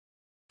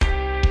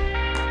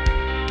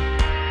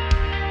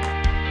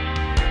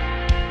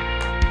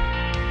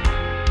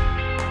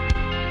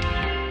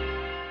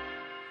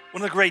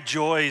One of the great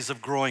joys of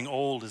growing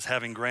old is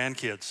having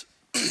grandkids.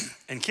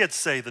 And kids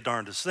say the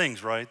darndest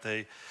things, right?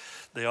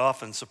 They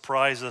often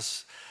surprise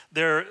us.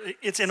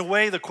 It's in a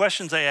way the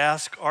questions they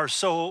ask are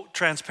so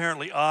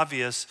transparently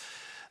obvious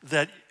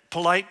that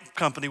polite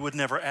company would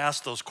never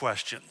ask those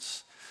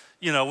questions.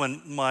 You know,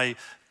 when my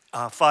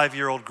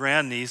 5-year-old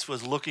grandniece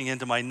was looking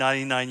into my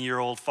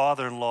 99-year-old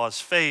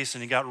father-in-law's face,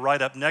 and he got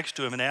right up next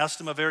to him and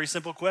asked him a very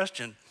simple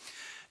question.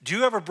 Do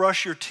you ever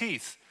brush your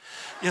teeth?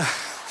 You know,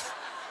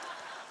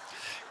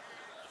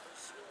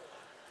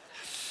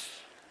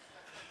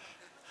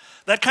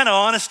 that kind of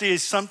honesty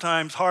is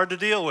sometimes hard to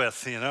deal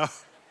with, you know.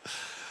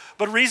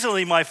 But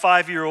recently, my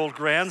 5-year-old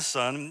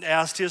grandson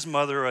asked his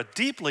mother a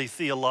deeply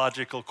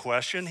theological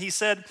question. He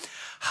said,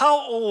 "How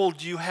old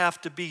do you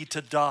have to be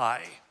to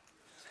die?"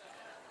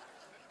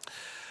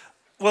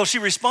 Well, she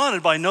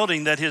responded by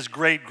noting that his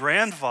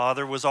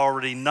great-grandfather was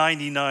already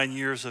 99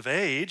 years of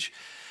age.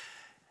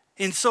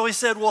 And so he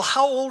said, "Well,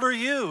 how old are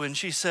you?" And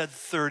she said,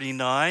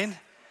 39.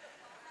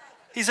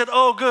 He said,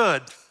 "Oh,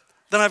 good.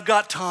 Then I've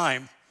got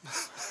time."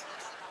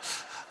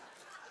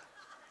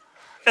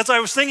 As I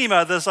was thinking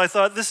about this, I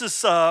thought this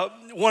is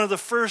one of the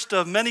first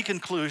of many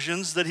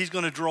conclusions that he's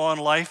going to draw in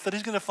life that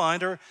he's going to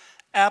find are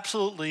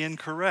absolutely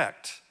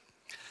incorrect.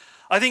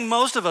 I think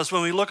most of us,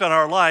 when we look at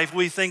our life,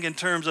 we think in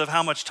terms of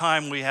how much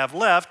time we have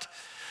left.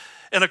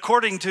 And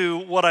according to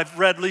what I've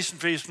read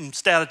recently from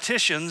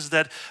statisticians,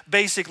 that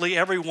basically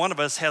every one of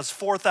us has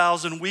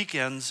 4,000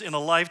 weekends in a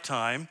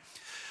lifetime,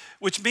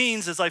 which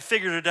means, as I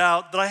figured it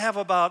out, that I have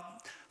about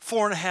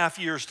 4.5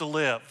 years to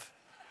live.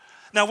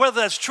 Now,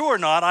 whether that's true or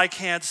not, I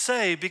can't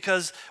say,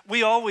 because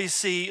we always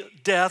see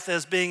death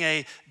as being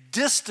a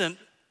distant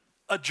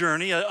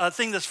journey, a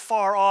thing that's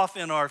far off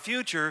in our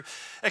future,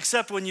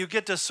 except when you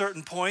get to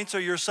certain points or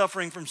you're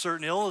suffering from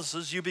certain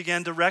illnesses, you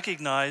begin to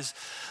recognize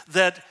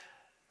that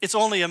it's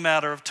only a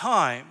matter of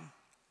time.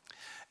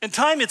 And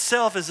time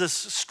itself is this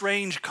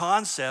strange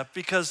concept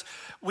because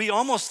we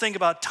almost think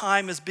about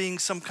time as being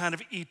some kind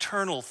of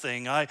eternal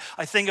thing. I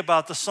think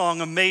about the song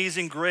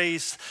Amazing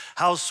Grace,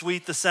 how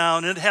sweet the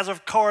sound. And it has a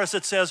chorus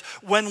that says,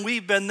 when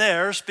we've been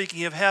there,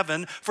 speaking of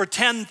heaven, for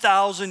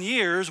 10,000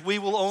 years, we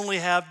will only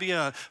have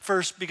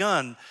first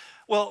begun.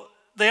 Well,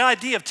 the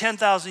idea of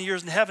 10,000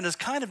 years in heaven is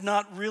kind of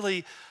not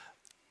really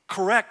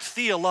correct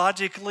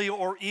theologically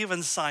or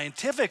even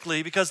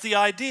scientifically, because the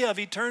idea of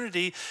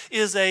eternity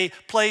is a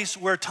place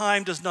where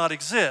time does not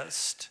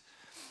exist.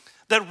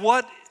 That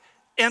what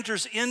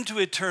enters into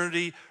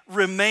eternity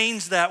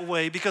remains that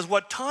way, because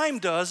what time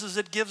does is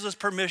it gives us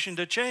permission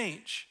to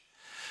change.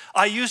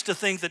 I used to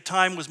think that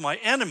time was my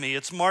enemy.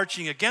 It's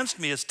marching against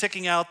me. It's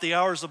ticking out the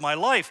hours of my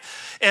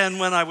life. And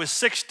when I was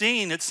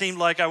 16, it seemed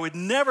like I would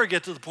never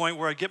get to the point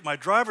where I'd get my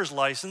driver's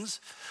license.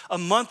 A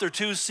month or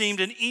two seemed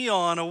an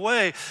eon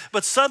away.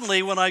 But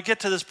suddenly, when I get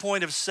to this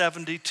point of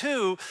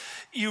 72,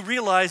 you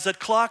realize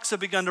that clocks have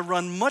begun to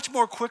run much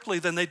more quickly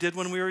than they did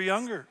when we were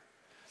younger.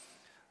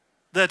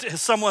 That,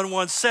 as someone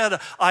once said,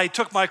 I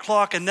took my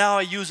clock and now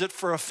I use it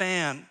for a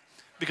fan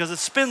because it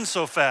spins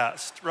so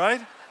fast, right?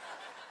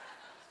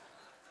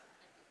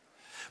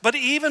 But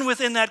even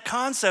within that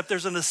concept,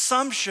 there's an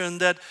assumption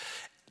that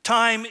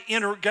time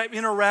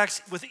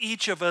interacts with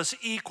each of us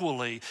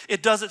equally.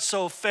 It does it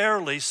so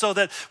fairly, so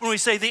that when we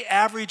say the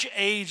average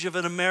age of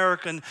an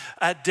American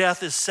at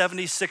death is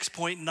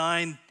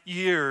 76.9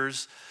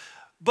 years,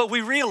 but we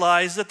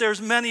realize that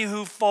there's many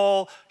who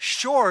fall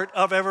short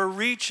of ever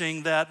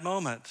reaching that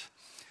moment.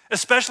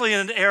 Especially in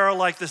an era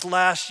like this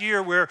last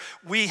year where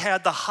we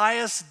had the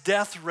highest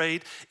death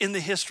rate in the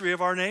history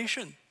of our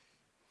nation.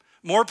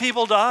 More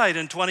people died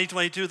in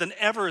 2022 than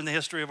ever in the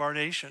history of our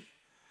nation.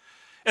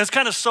 And it's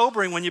kind of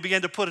sobering when you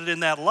begin to put it in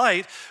that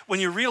light, when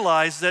you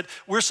realize that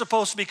we're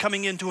supposed to be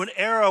coming into an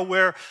era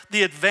where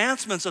the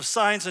advancements of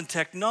science and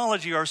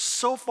technology are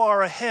so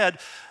far ahead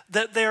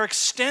that they're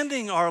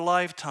extending our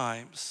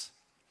lifetimes.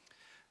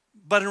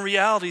 But in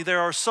reality,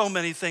 there are so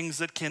many things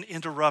that can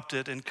interrupt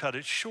it and cut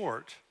it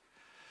short.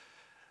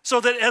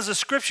 So that, as the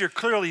scripture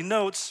clearly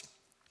notes,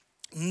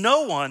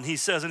 no one, he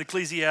says in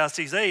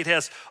Ecclesiastes 8,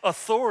 has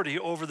authority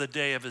over the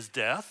day of his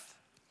death.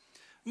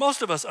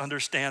 Most of us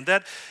understand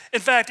that. In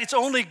fact, it's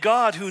only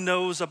God who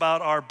knows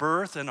about our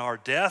birth and our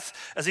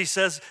death. As he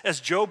says,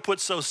 as Job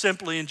puts so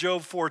simply in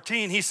Job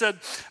 14, he said,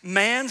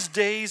 man's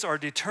days are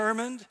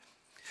determined.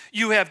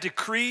 You have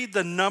decreed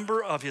the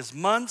number of his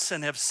months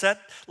and have set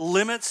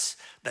limits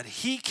that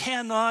he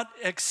cannot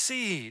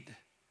exceed.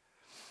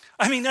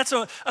 I mean, that's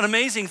an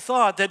amazing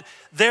thought, that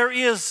there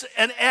is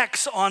an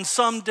X on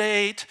some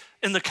date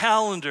in the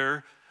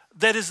calendar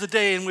that is the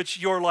day in which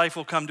your life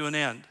will come to an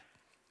end.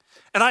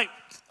 And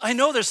I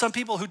know there's some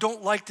people who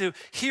don't like to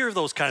hear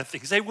those kind of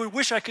things. They would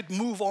wish I could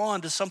move on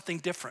to something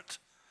different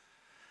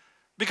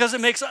because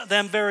it makes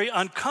them very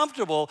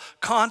uncomfortable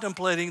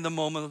contemplating the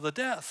moment of the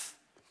death.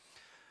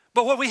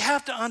 But what we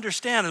have to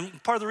understand,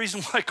 and part of the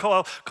reason why I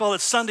call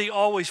it Sunday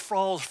always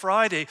follows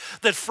Friday,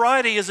 that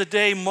Friday is a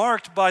day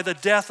marked by the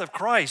death of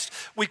Christ.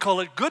 We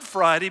call it Good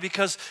Friday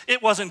because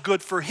it wasn't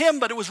good for him,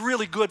 but it was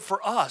really good for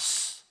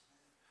us.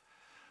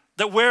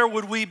 That where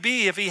would we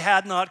be if he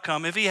had not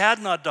come, if he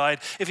had not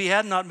died, if he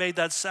had not made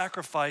that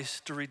sacrifice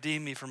to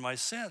redeem me from my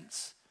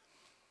sins?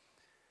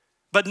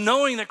 But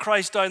knowing that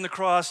Christ died on the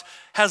cross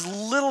has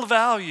little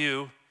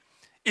value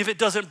if it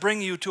doesn't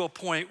bring you to a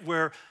point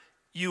where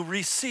you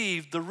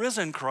receive the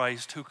risen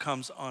Christ who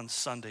comes on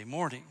Sunday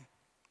morning.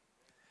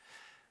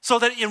 So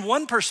that in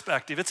one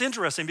perspective, it's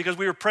interesting because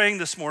we were praying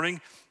this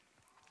morning,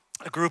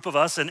 a group of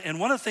us, and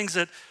one of the things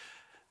that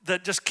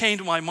just came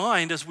to my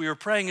mind as we were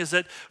praying is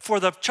that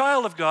for the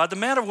child of God, the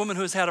man or woman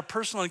who has had a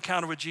personal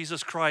encounter with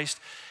Jesus Christ,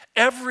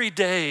 every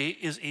day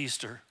is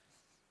Easter.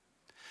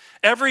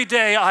 Every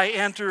day I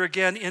enter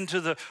again into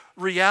the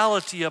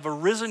reality of a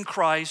risen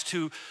Christ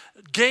who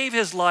gave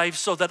his life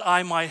so that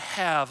I might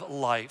have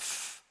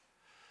life.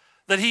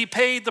 That he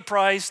paid the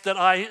price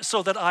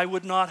so that I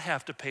would not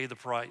have to pay the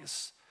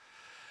price.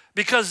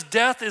 Because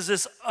death is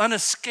this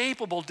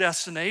unescapable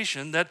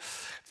destination that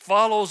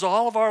follows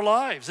all of our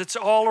lives. It's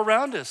all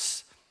around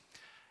us.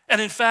 And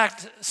in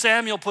fact,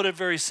 Samuel put it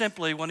very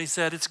simply when he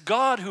said, it's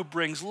God who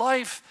brings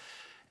life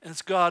and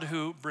it's God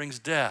who brings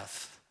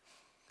death.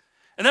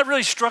 And that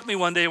really struck me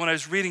one day when I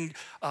was reading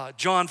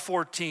John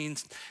 14,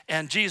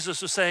 and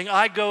Jesus was saying,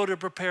 I go to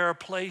prepare a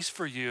place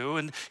for you.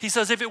 And he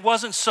says, if it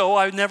wasn't so,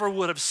 I never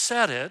would have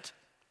said it.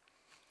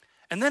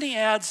 And then he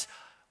adds,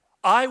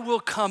 I will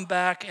come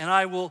back and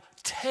I will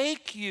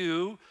take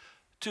you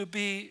to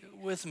be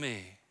with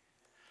me.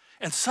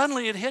 And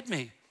suddenly it hit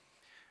me.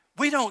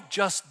 We don't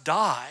just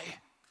die.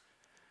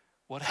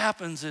 What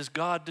happens is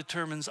God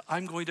determines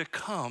I'm going to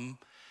come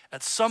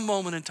at some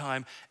moment in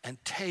time and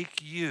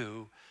take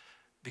you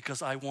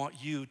because I want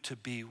you to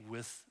be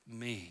with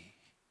me.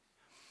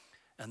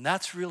 And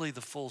that's really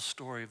the full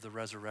story of the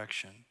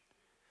resurrection.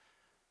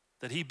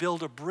 That he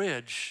built a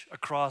bridge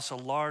across a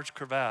large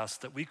crevasse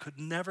that we could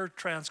never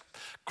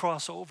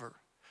cross over.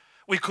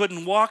 We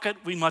couldn't walk it,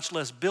 we much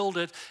less build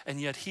it,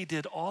 and yet he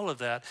did all of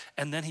that.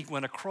 And then he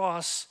went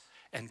across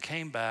and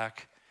came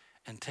back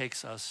and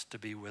takes us to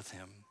be with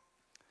him.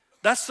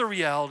 That's the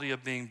reality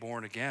of being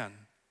born again.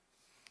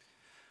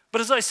 But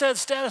as I said,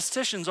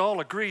 statisticians all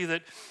agree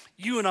that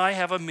you and I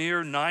have a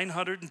mere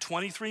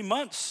 923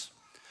 months,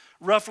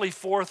 roughly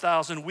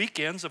 4,000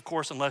 weekends, of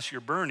course, unless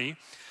you're Bernie,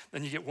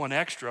 then you get one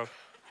extra.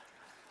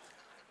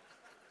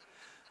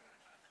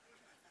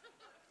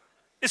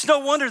 It's no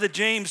wonder that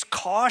James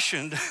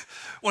cautioned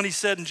when he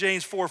said in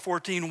James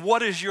 4:14,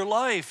 what is your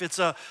life? It's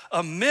a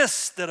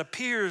mist that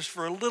appears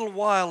for a little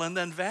while and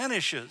then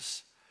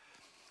vanishes.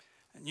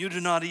 And you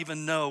do not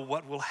even know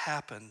what will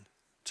happen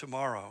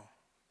tomorrow.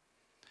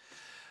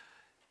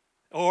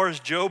 Or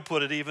as Job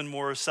put it even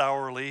more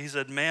sourly, he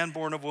said, man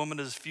born of woman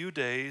is few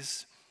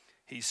days.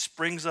 He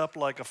springs up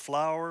like a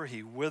flower,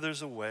 he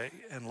withers away,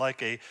 and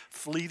like a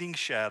fleeting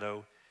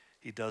shadow,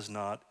 he does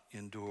not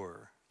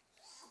endure.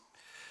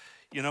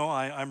 You know,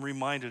 I'm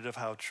reminded of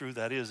how true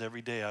that is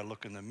every day I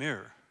look in the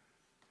mirror.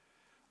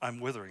 I'm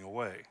withering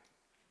away.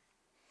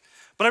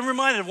 But I'm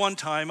reminded of one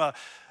time,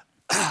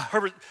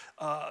 Herbert,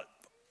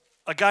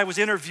 a guy was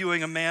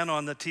interviewing a man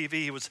on the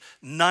TV. He was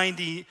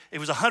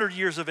 100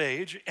 years of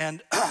age,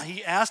 and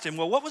he asked him,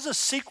 well, what was the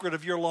secret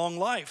of your long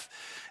life?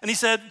 And he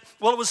said,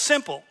 well, it was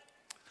simple.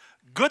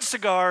 Good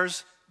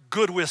cigars,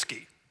 good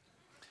whiskey.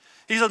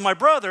 He said, my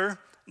brother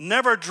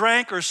never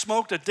drank or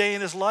smoked a day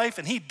in his life,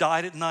 and he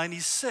died at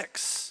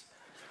 96.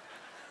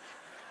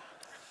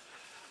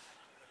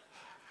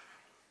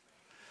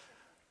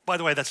 By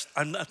the way, that's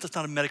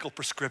not a medical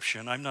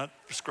prescription. I'm not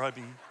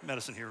prescribing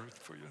medicine here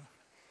for you.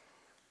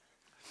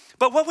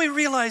 But what we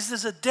realize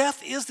is that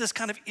death is this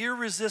kind of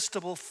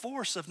irresistible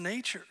force of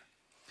nature.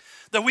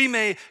 That we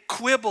may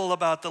quibble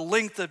about the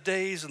length of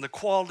days and the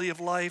quality of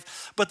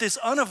life, but this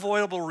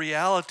unavoidable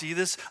reality,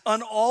 this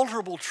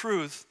unalterable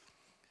truth,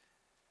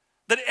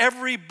 that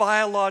every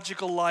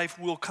biological life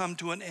will come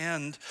to an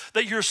end,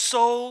 that your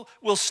soul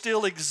will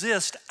still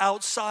exist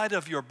outside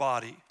of your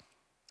body.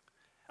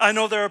 I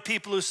know there are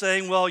people who are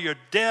saying, well, you're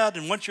dead,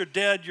 and once you're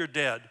dead, you're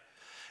dead.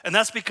 And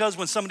that's because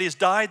when somebody has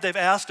died, they've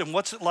asked them,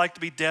 what's it like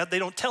to be dead? They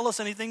don't tell us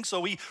anything, so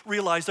we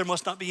realize there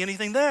must not be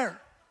anything there.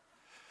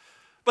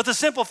 But the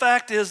simple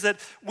fact is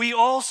that we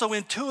also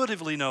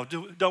intuitively know,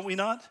 don't we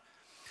not?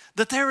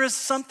 That there is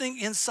something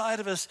inside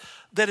of us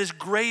that is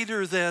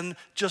greater than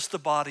just the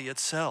body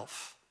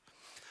itself.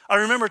 I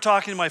remember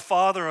talking to my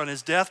father on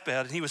his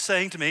deathbed, and he was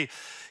saying to me,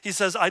 he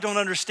says, I don't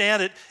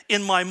understand it.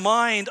 In my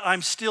mind,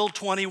 I'm still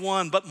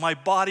 21, but my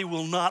body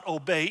will not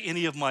obey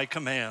any of my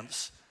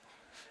commands.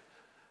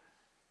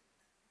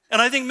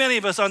 And I think many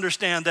of us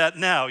understand that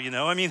now, you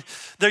know. I mean,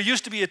 there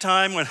used to be a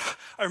time when,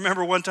 I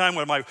remember one time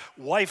when my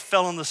wife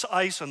fell on this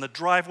ice on the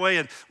driveway,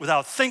 and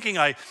without thinking,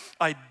 I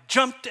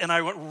jumped and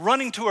I went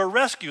running to her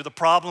rescue. The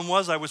problem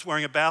was I was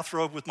wearing a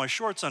bathrobe with my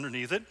shorts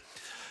underneath it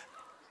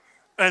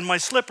and my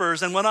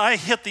slippers, and when I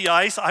hit the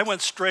ice, I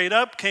went straight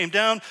up, came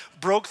down,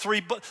 broke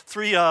three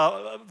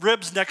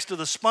ribs next to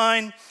the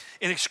spine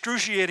in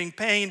excruciating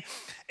pain.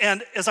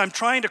 And as I'm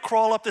trying to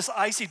crawl up this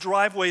icy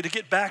driveway to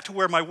get back to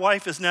where my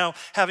wife is now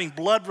having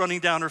blood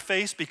running down her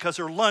face because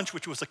her lunch,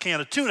 which was a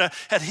can of tuna,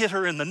 had hit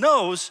her in the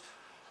nose.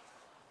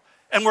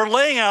 And we're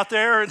laying out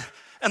there,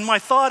 and my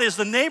thought is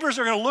the neighbors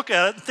are going to look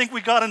at it and think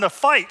we got in a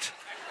fight.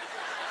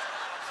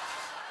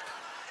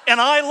 And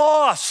I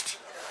lost.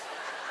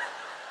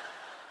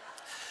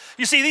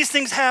 You see, these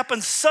things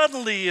happen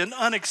suddenly and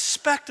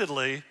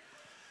unexpectedly.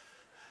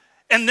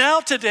 And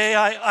now today,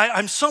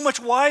 I'm so much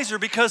wiser,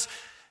 because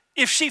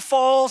if she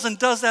falls and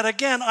does that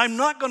again, I'm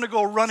not going to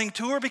go running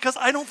to her, because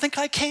I don't think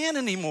I can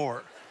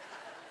anymore.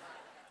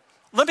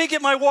 Let me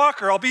get my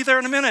walker. I'll be there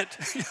in a minute.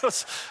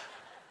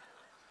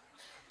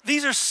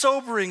 These are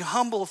sobering,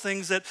 humble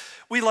things that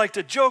we like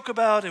to joke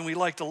about and we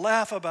like to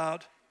laugh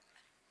about.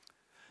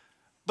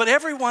 But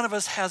every one of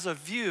us has a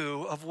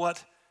view of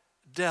what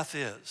death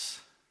is.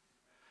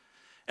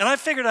 And I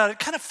figured out it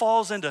kind of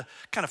falls into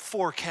kind of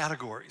 4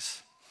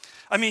 categories.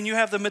 I mean, you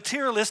have the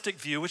materialistic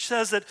view, which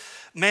says that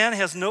man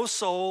has no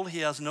soul, he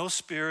has no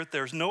spirit,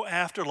 there's no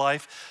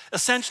afterlife.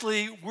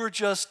 Essentially, we're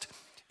just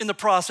in the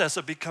process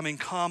of becoming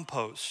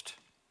compost.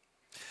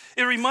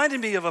 It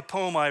reminded me of a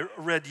poem I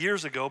read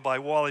years ago by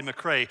Wally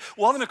McCrae.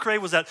 Wally McCrae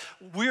was that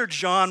weird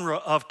genre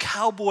of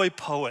cowboy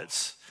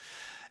poets,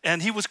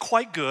 and he was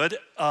quite good.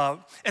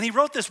 And he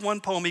wrote this one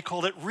poem, he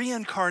called it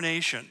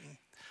Reincarnation.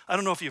 I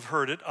don't know if you've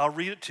heard it. I'll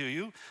read it to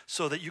you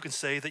so that you can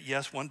say that,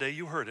 yes, one day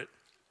you heard it.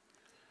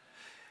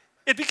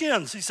 It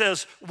begins, he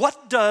says,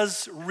 "What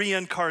does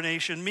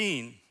reincarnation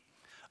mean?"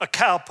 A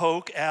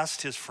cowpoke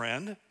asked his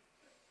friend.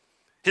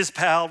 His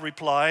pal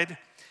replied,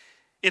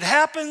 "It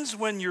happens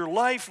when your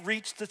life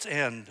reached its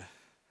end.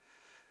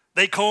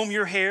 They comb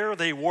your hair,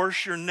 they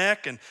wash your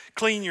neck, and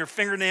clean your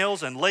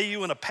fingernails, and lay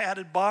you in a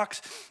padded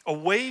box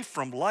away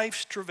from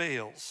life's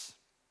travails.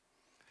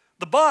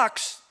 The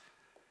box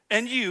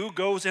and you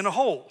goes in a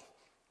hole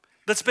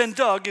that's been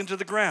dug into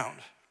the ground.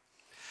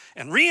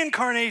 And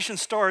reincarnation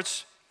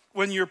starts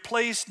when you're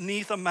placed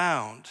neath a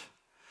mound.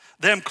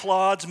 Them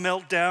clods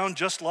melt down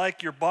just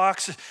like your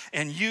box,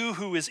 and you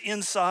who is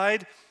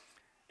inside,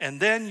 and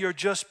then you're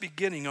just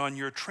beginning on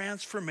your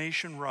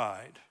transformation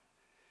ride.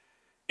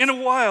 In a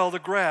while, the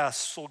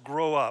grass will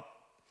grow up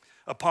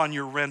upon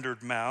your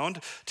rendered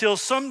mound, till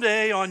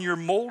someday on your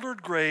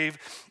moldered grave,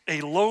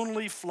 a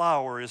lonely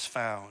flower is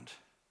found.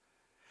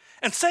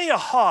 And say a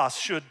hoss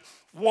should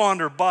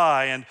wander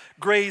by and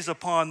graze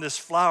upon this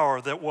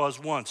flower that was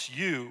once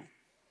you,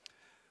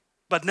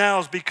 but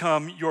now's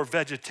become your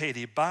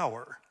vegetative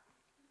bower.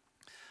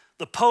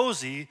 The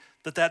posy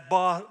that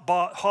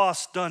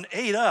hoss done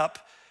ate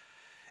up,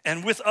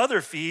 and with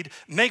other feed,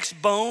 makes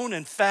bone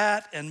and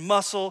fat and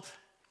muscle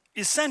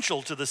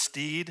essential to the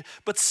steed,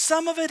 but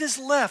some of it is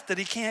left that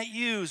he can't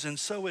use, and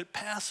so it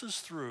passes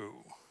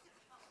through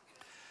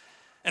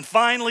and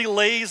finally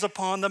lays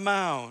upon the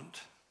mound.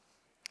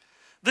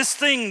 This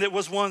thing that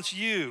was once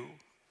you.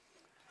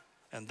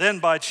 And then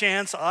by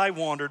chance I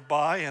wandered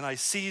by, and I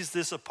sees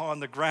this upon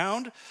the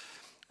ground,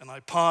 and I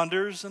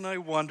ponders and I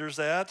wonders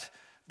at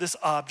this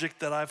object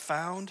that I've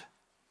found.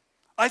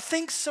 I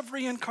thinks of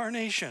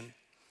reincarnation,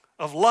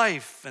 of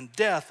life and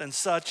death and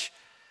such,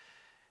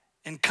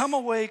 and come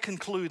away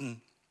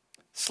concluding,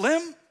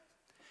 Slim,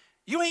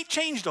 you ain't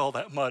changed all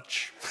that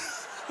much.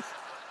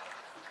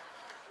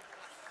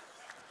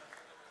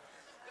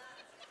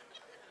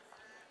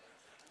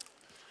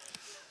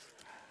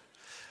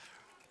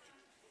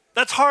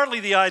 That's hardly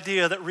the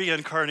idea that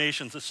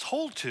reincarnation is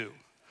told to.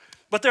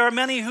 But there are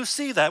many who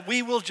see that.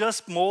 We will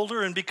just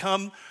molder and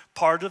become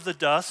part of the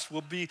dust.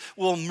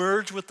 We'll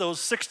merge with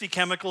those 60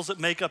 chemicals that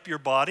make up your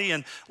body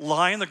and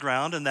lie in the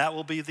ground, and that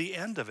will be the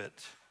end of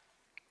it.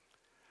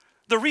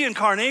 The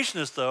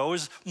reincarnationist, though,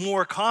 is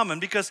more common,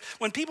 because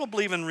when people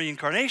believe in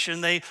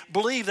reincarnation, they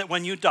believe that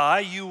when you die,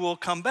 you will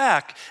come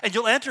back. And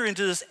you'll enter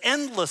into this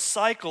endless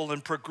cycle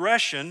and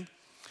progression,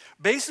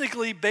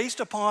 basically based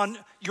upon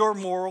your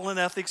moral and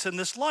ethics in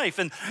this life.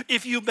 And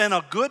if you've been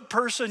a good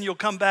person, you'll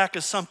come back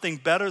as something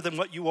better than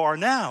what you are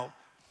now.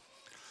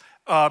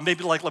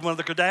 Maybe like one of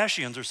the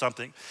Kardashians or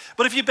something.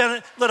 But if you've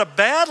led a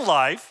bad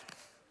life,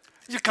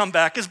 you come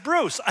back as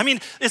Bruce. I mean,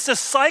 it's a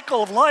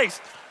cycle of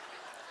life.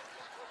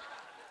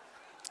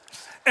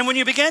 And when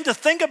you begin to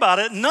think about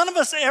it, none of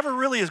us ever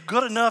really is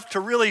good enough to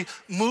really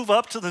move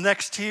up to the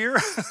next tier.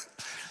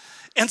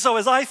 And so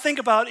as I think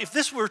about if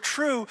this were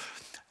true,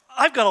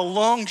 I've got a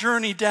long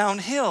journey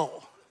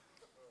downhill.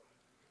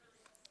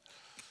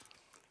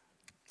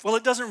 Well,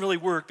 it doesn't really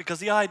work, because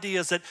the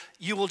idea is that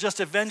you will just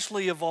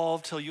eventually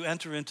evolve till you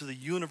enter into the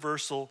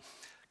universal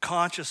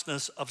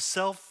consciousness of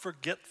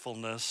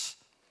self-forgetfulness,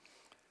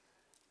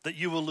 that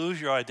you will lose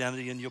your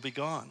identity and you'll be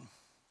gone.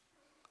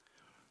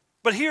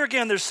 But here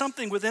again, there's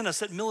something within us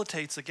that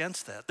militates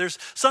against that. There's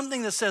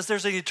something that says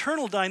there's an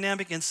eternal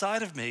dynamic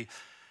inside of me.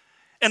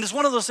 And it's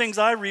one of those things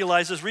I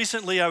realized as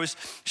recently I was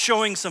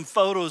showing some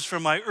photos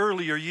from my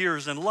earlier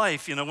years in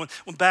life,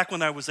 back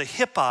when I was a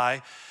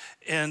hippie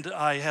and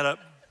I had a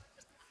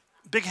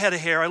big head of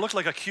hair. I looked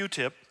like a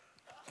Q-tip.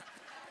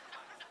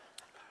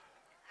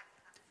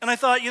 And I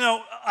thought,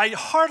 I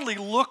hardly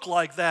look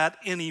like that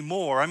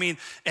anymore. I mean,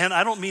 and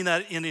I don't mean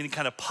that in any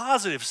kind of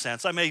positive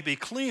sense. I may be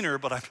cleaner,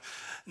 but I'm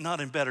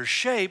not in better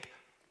shape.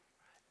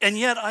 And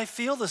yet I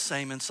feel the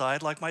same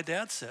inside, like my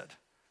dad said.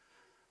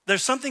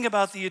 There's something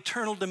about the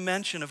eternal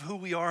dimension of who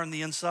we are on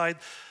the inside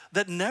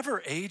that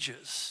never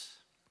ages,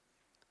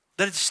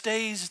 that it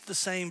stays the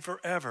same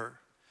forever.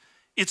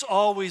 It's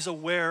always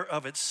aware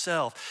of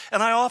itself.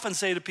 And I often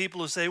say to people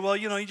who say, well,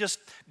 you just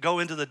go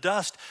into the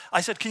dust.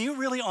 I said, can you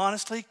really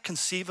honestly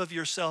conceive of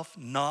yourself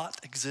not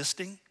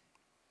existing?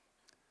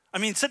 I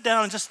mean, sit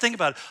down and just think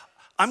about it.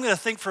 I'm going to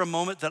think for a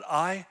moment that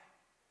I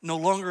no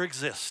longer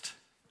exist.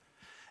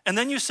 And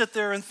then you sit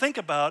there and think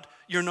about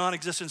your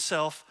non-existent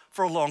self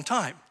for a long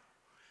time.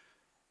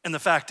 And the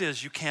fact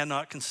is, you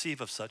cannot conceive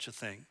of such a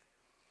thing.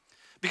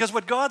 Because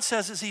what God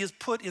says is he has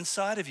put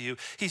inside of you,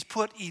 he's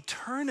put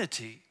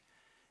eternity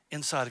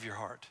inside of your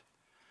heart.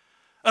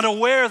 And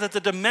aware that the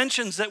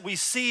dimensions that we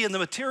see in the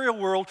material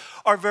world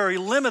are very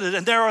limited,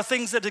 and there are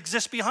things that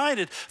exist behind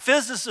it.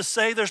 Physicists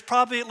say there's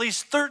probably at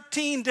least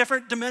 13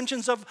 different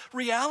dimensions of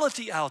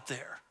reality out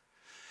there.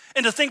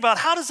 And to think about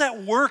how does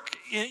that work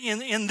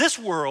in this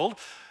world?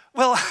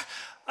 Well,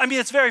 I mean,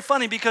 it's very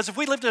funny because if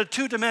we lived in a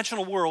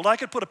two-dimensional world, I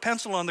could put a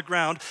pencil on the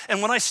ground,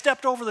 and when I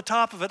stepped over the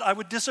top of it, I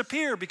would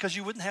disappear because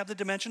you wouldn't have the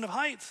dimension of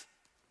height.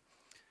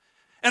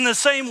 In the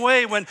same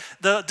way, when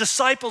the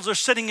disciples are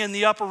sitting in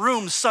the upper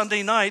room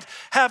Sunday night,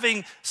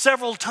 having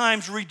several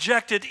times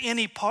rejected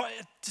any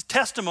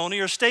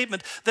testimony or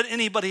statement that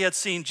anybody had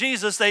seen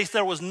Jesus, they said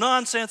there was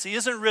nonsense, he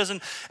isn't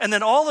risen, and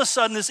then all of a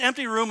sudden this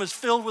empty room is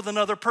filled with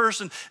another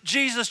person.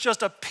 Jesus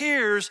just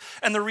appears,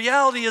 and the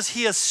reality is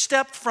he has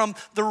stepped from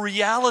the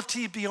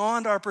reality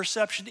beyond our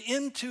perception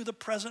into the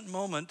present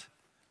moment.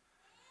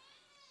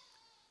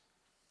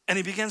 And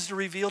he begins to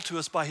reveal to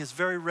us by his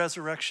very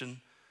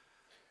resurrection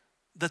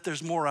that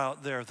there's more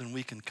out there than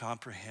we can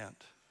comprehend.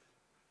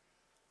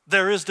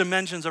 There is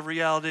dimensions of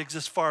reality that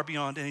exist far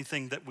beyond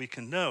anything that we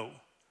can know.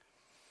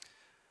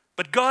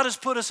 But God has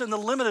put us in the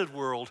limited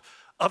world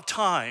of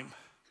time.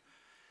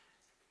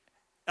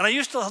 And I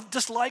used to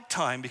dislike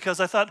time because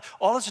I thought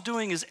all it's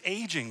doing is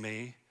aging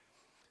me,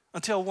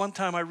 until one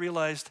time I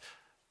realized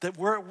that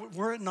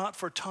were it not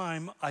for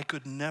time, I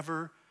could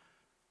never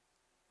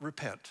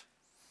repent.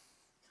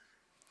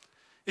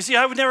 You see,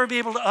 I would never be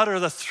able to utter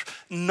the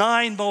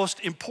 9 most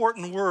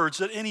important words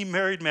that any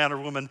married man or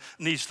woman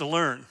needs to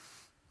learn.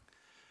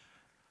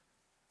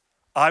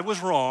 I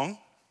was wrong.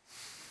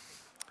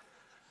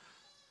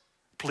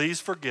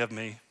 Please forgive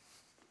me.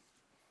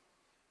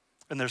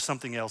 And there's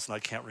something else and I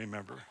can't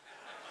remember.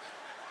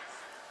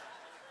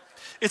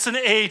 It's an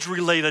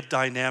age-related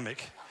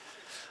dynamic.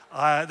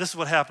 This is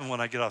what happened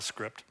when I get off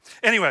script.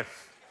 Anyway.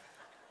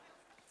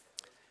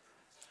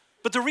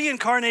 But the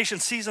reincarnation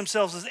sees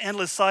themselves as an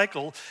endless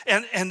cycle,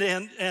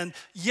 and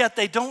yet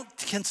they don't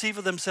conceive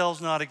of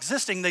themselves not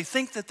existing. They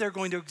think that they're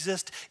going to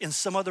exist in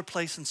some other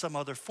place, in some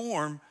other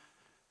form,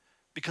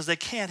 because they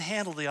can't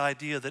handle the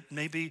idea that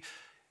maybe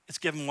it's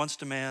given once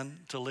to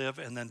man to live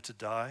and then to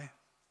die.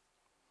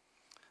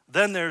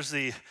 Then there's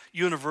the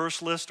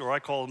universalist, or I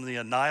call him the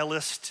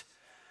annihilist.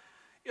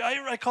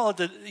 I call it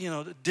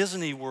the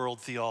Disney World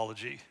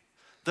theology,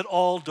 that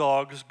all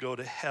dogs go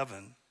to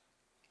heaven.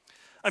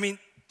 I mean,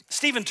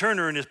 Stephen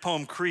Turner, in his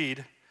poem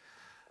Creed,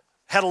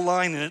 had a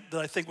line in it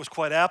that I think was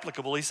quite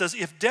applicable. He says,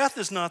 if death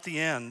is not the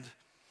end,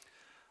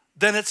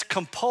 then it's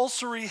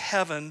compulsory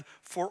heaven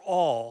for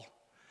all,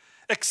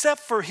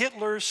 except for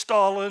Hitler,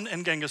 Stalin,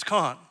 and Genghis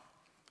Khan.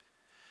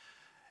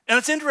 And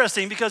it's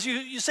interesting because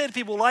you say to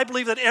people, well, I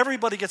believe that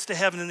everybody gets to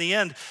heaven in the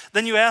end.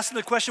 Then you ask them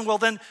the question, well,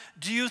 then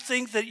do you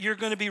think that you're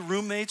going to be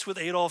roommates with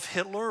Adolf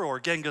Hitler or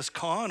Genghis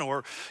Khan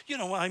or,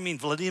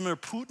 Vladimir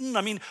Putin?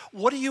 I mean,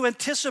 what do you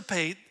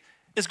anticipate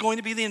is going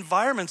to be the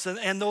environments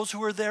and those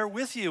who are there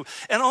with you?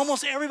 And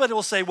almost everybody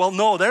will say, well,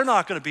 no, they're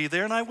not going to be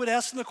there. And I would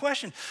ask them the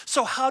question,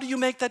 so how do you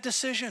make that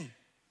decision?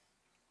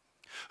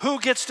 Who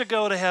gets to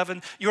go to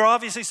heaven? You're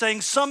obviously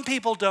saying some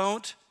people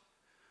don't.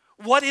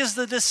 What is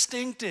the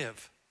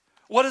distinctive?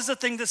 What is the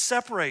thing that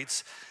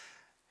separates?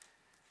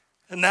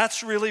 And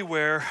that's really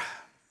where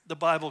the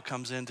Bible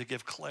comes in to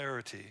give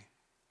clarity.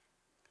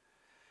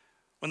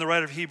 When the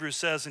writer of Hebrews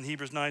says in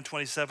Hebrews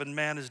 9:27,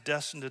 man is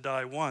destined to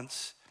die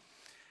once,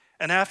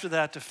 and after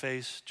that to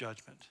face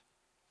judgment.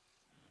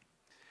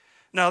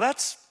 Now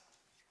that's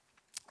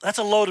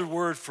a loaded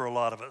word for a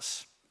lot of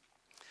us.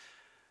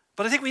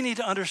 But I think we need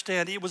to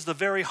understand it was the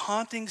very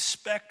haunting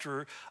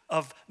specter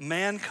of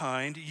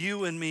mankind,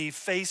 you and me,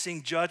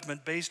 facing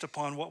judgment based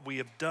upon what we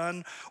have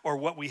done or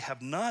what we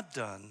have not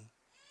done,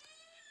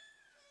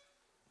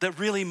 that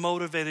really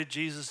motivated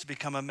Jesus to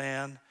become a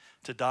man,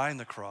 to die on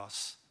the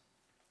cross,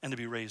 and to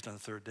be raised on the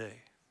third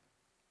day.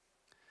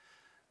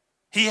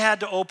 He had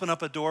to open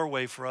up a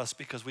doorway for us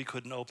because we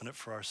couldn't open it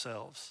for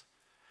ourselves.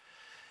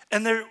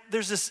 And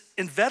there's this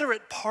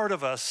inveterate part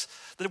of us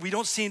that we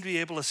don't seem to be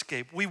able to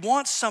escape. We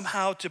want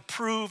somehow to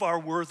prove our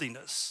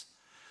worthiness.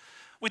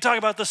 We talk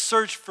about the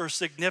search for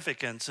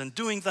significance and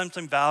doing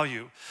something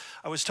value.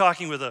 I was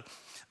talking with a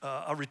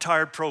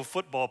retired pro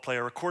football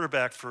player, a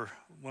quarterback for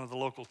one of the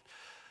local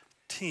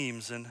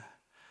teams, and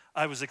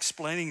I was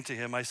explaining to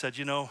him, I said,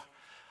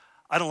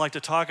 I don't like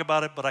to talk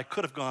about it, but I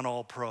could have gone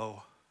all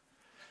pro.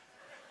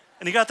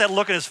 And he got that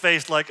look in his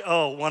face like,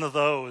 oh, one of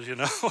those, you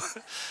know.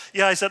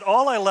 Yeah, I said,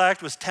 all I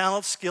lacked was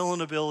talent, skill,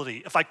 and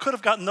ability. If I could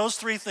have gotten those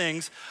three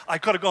things, I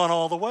could have gone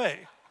all the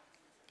way.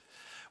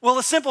 Well,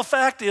 the simple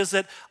fact is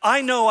that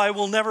I know I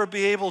will never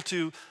be able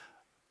to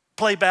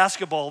play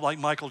basketball like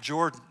Michael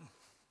Jordan.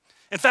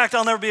 In fact,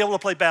 I'll never be able to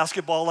play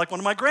basketball like one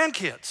of my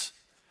grandkids.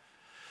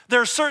 There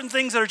are certain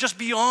things that are just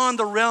beyond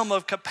the realm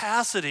of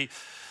capacity.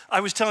 I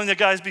was telling the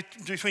guys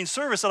between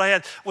service that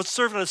I was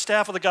serving on a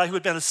staff with a guy who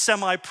had been a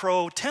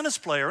semi-pro tennis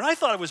player, and I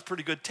thought I was a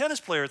pretty good tennis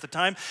player at the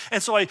time,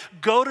 and so I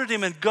goaded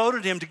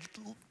him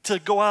to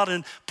go out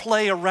and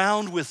play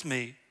around with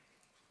me.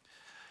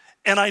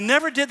 And I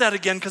never did that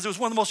again because it was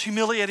one of the most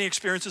humiliating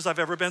experiences I've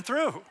ever been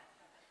through.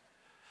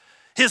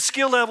 His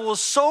skill level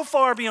was so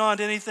far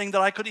beyond anything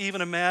that I could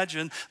even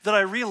imagine that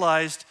I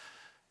realized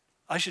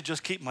I should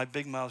just keep my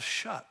big mouth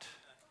shut.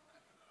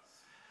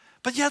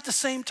 But yet at the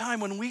same time,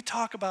 when we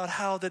talk about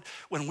how that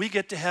when we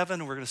get to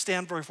heaven, we're going to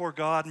stand before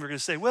God and we're going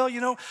to say, well,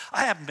 you know,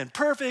 I haven't been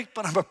perfect,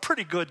 but I'm a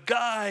pretty good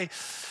guy.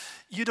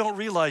 You don't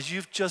realize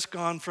you've just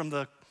gone from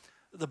the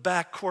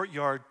back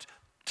courtyard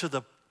to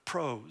the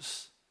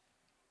pros.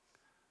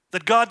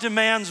 That God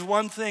demands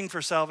one thing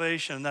for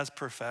salvation, and that's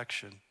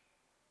perfection.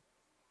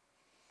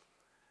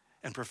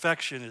 And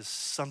perfection is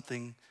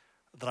something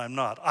that I'm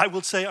not. I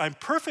would say I'm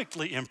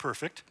perfectly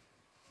imperfect,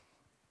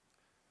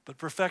 but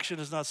perfection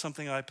is not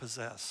something I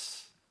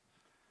possess.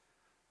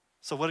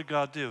 So what did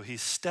God do? He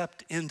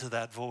stepped into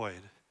that void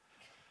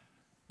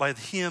by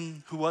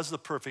him who was the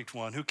perfect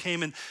one, who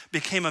came and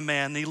became a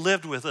man, and he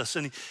lived with us,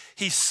 and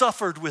he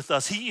suffered with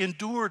us, he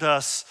endured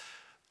us,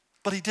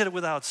 but he did it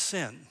without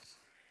sin.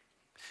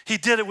 He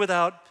did it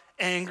without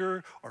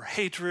anger or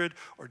hatred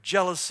or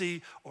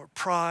jealousy or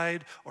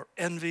pride or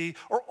envy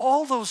or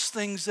all those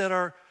things that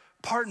are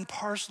part and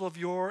parcel of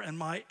your and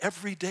my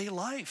everyday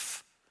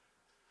life.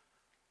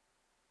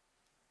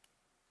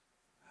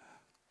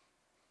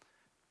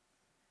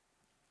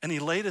 And he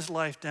laid his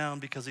life down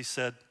because he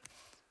said,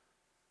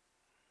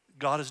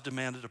 God has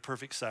demanded a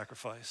perfect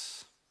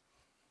sacrifice.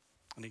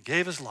 And he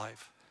gave his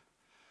life.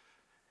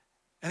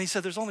 And he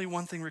said, there's only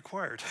one thing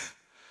required.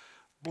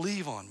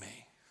 Believe on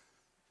me.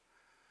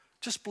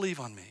 Just believe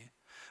on me.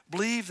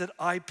 Believe that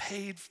I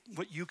paid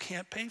what you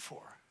can't pay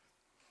for.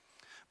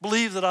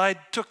 Believe that I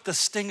took the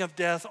sting of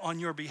death on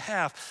your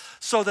behalf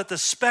so that the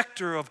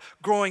specter of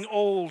growing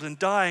old and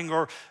dying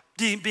or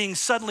being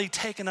suddenly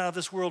taken out of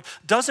this world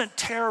doesn't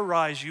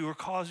terrorize you or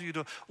cause you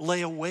to lay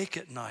awake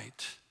at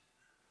night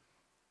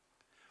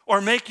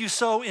or make you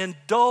so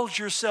indulge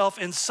yourself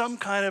in some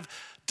kind of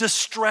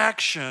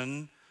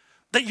distraction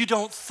that you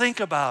don't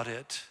think about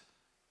it.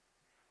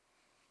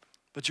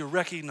 But you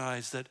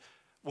recognize that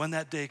when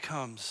that day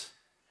comes,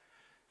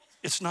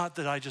 it's not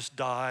that I just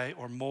die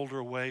or molder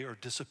away or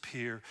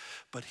disappear,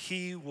 but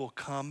he will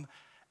come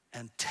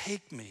and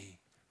take me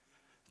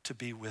to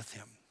be with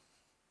him.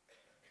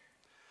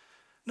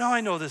 Now,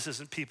 I know this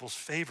isn't people's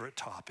favorite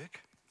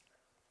topic.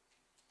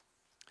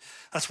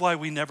 That's why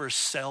we never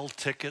sell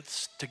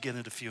tickets to get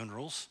into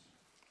funerals.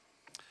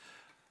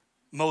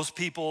 Most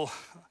people,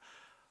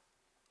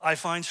 I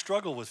find,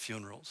 struggle with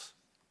funerals.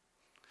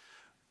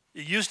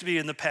 It used to be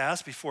in the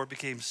past, before it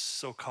became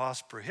so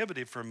cost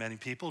prohibitive for many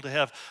people, to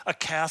have a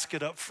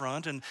casket up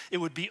front and it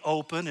would be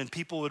open and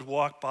people would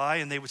walk by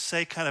and they would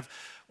say kind of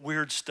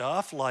weird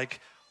stuff like,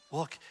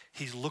 look,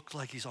 he looked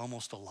like he's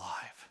almost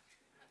alive.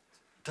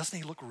 Doesn't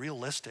he look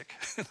realistic?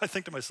 And I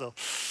think to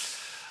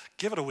myself,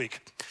 give it a week,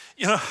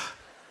 you know.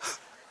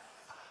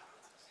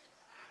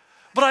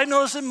 But I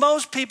notice that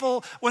most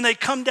people, when they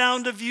come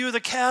down to view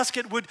the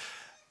casket, would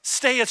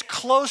stay as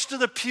close to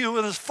the pew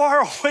and as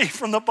far away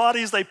from the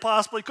body as they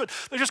possibly could.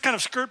 They just kind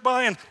of skirt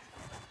by and,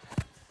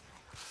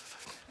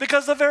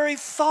 because the very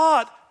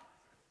thought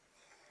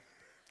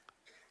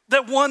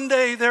that one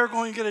day they're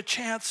going to get a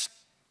chance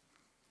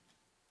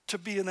to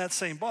be in that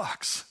same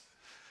box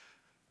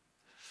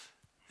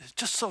is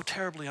just so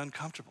terribly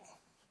uncomfortable.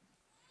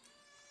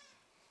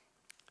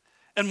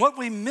 And what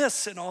we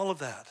miss in all of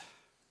that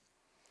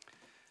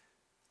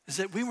is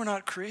that we were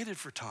not created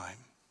for time.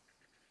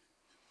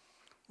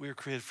 We were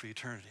created for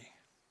eternity.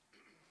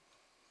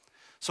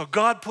 So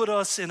God put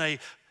us in a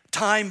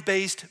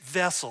time-based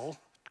vessel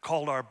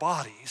called our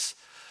bodies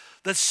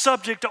that's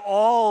subject to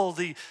all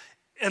the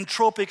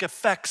entropic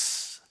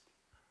effects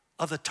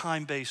of the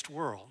time-based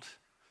world.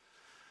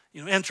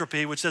 You know,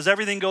 entropy, which says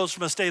everything goes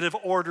from a state of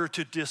order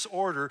to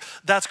disorder,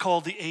 that's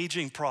called the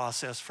aging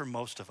process for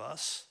most of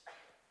us.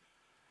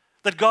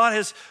 That God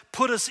has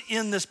put us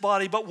in this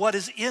body, but what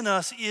is in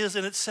us is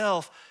in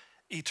itself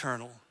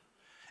eternal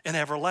and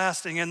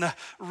everlasting. And the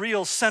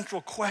real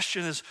central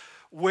question is,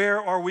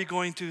 where are we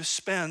going to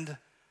spend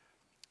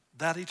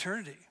that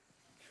eternity?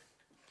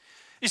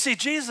 You see,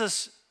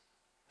 Jesus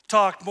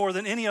talked more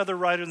than any other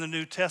writer in the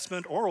New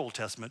Testament or Old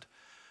Testament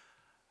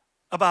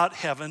about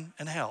heaven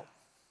and hell.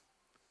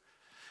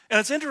 And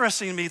it's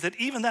interesting to me that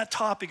even that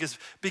topic is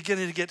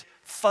beginning to get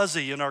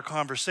fuzzy in our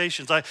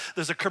conversations.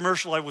 There's a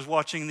commercial I was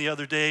watching the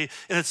other day,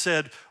 and it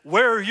said,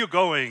 "Where are you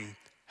going,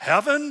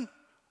 heaven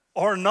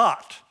or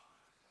not?"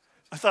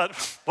 I thought,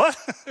 what?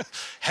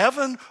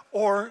 Heaven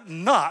or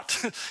not?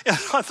 And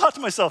I thought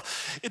to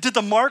myself, did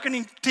the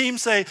marketing team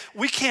say,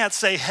 we can't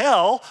say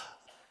hell?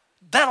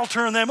 That'll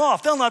turn them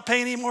off. They'll not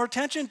pay any more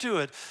attention to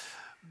it.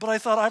 But I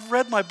thought, I've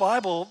read my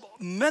Bible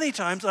many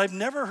times. I've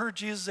never heard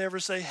Jesus ever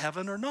say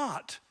heaven or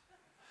not.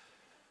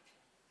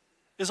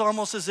 It's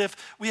almost as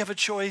if we have a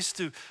choice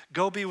to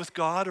go be with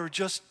God or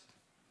just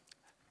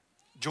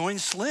join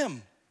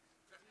Slim.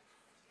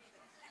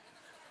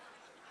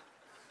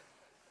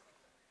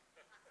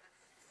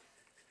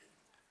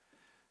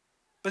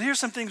 But here's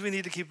some things we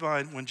need to keep in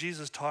mind when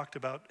Jesus talked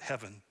about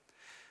heaven.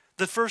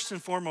 That first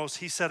and foremost,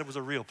 he said it was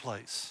a real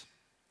place.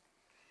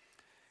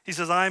 He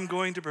says, I'm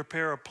going to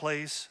prepare a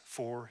place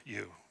for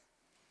you.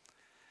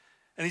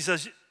 And he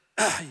says,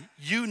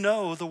 you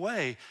know the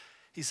way.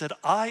 He said,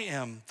 I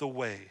am the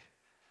way,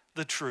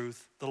 the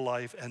truth, the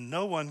life, and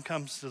no one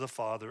comes to the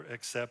Father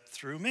except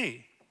through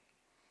me.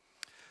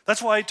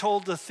 That's why he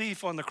told the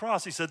thief on the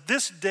cross, he said,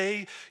 this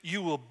day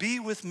you will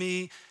be with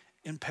me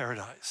in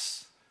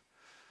paradise.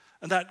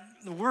 And that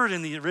the word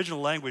in the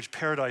original language,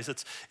 paradise,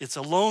 it's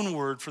a loan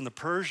word from the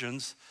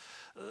Persians.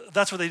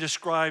 That's what they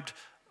described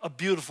a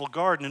beautiful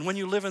garden. And when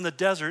you live in the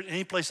desert,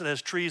 any place that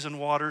has trees and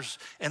waters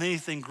and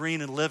anything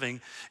green and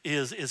living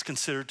is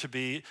considered to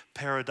be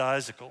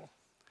paradisical.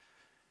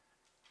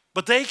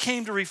 But they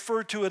came to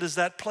refer to it as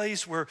that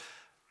place where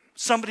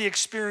somebody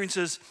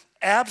experiences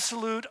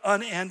absolute,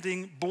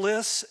 unending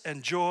bliss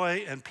and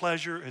joy and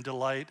pleasure and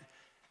delight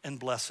and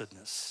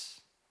blessedness.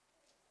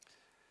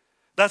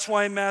 That's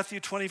why in Matthew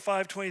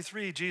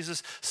 25:23,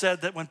 Jesus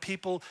said that when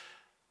people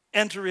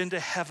enter into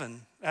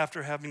heaven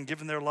after having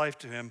given their life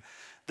to him,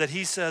 that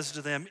he says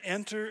to them,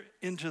 enter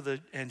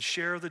into and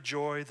share the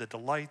joy, the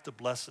delight, the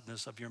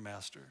blessedness of your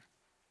master.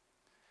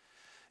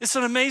 It's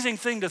an amazing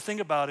thing to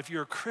think about if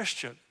you're a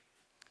Christian.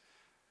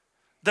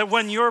 That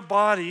when your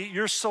body,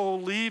 your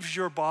soul leaves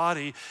your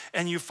body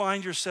and you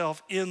find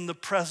yourself in the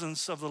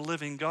presence of the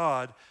living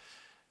God,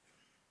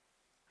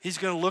 he's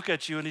going to look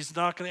at you and he's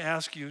not going to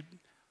ask you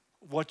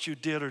what you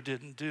did or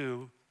didn't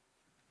do,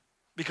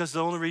 because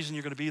the only reason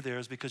you're going to be there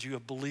is because you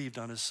have believed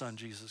on his son,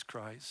 Jesus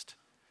Christ.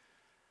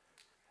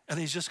 And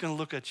he's just going to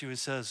look at you and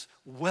says,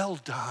 well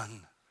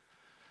done,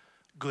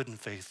 good and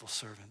faithful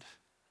servant.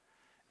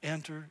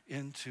 Enter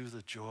into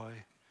the joy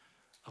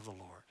of the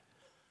Lord.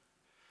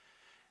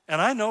 And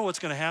I know what's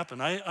going to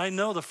happen. I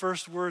know the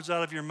first words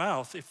out of your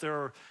mouth, if there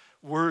are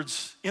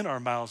words in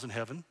our mouths in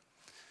heaven.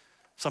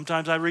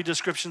 Sometimes I read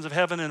descriptions of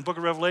heaven in the book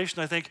of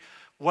Revelation. I think,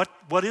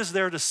 what is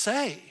there to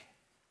say?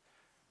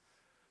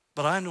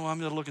 But I know I'm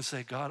going to look and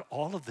say, God,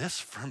 all of this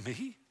for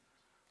me?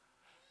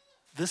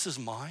 This is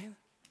mine?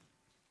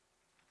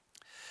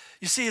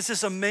 You see, it's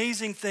this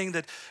amazing thing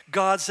that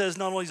God says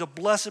not only is a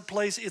blessed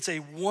place, it's a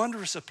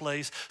wondrous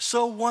place,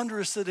 so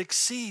wondrous that it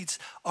exceeds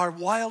our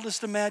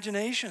wildest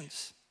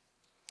imaginations.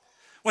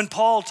 When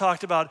Paul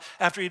talked about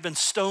after he'd been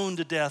stoned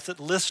to death at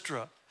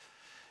Lystra,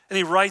 and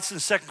he writes in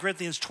 2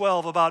 Corinthians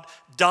 12 about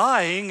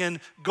dying and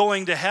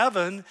going to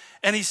heaven,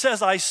 and he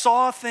says, I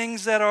saw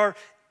things that are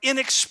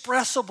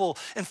inexpressible.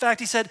 In fact,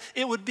 he said,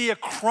 it would be a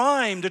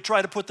crime to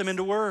try to put them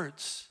into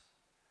words.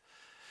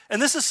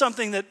 And this is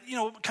something that,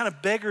 kind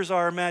of beggars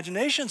our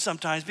imagination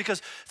sometimes,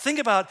 because think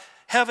about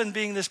heaven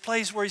being this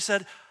place where he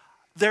said,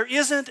 there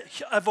isn't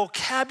a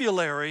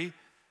vocabulary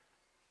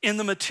in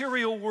the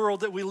material world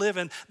that we live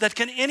in that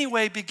can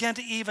anyway begin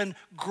to even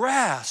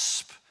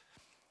grasp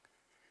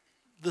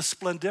the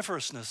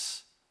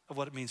splendiferousness of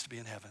what it means to be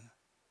in heaven.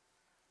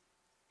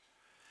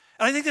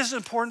 And I think this is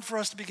important for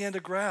us to begin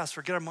to grasp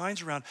or get our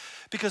minds around,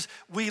 because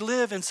we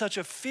live in such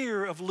a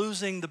fear of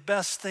losing the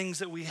best things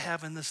that we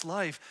have in this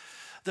life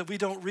that we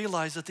don't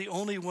realize that the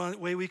only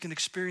way we can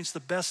experience the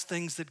best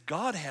things that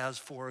God has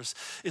for us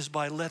is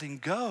by letting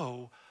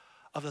go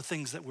of the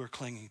things that we're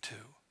clinging to.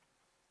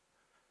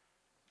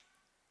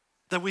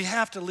 That we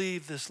have to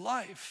leave this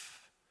life.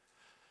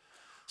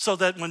 So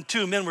that when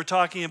two men were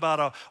talking about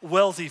a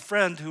wealthy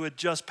friend who had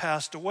just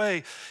passed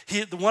away,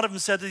 one of them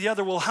said to the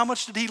other, well, how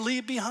much did he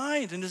leave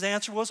behind? And his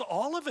answer was,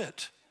 all of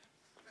it.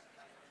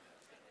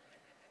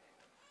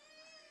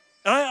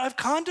 And I've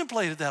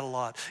contemplated that a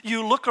lot.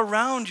 You look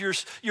around your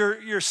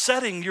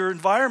setting, your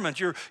environment,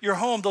 your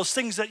home, those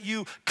things that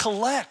you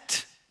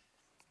collect.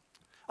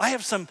 I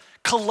have some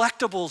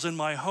collectibles in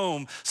my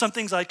home, some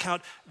things I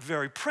count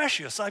very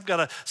precious. I've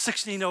got a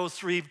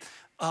 1603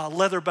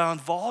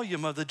 leather-bound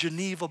volume of the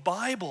Geneva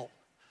Bible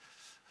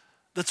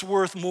that's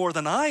worth more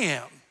than I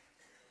am.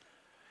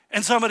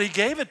 And somebody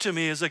gave it to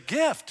me as a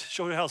gift,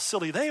 showing you how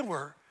silly they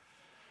were.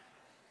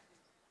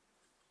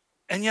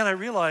 And yet I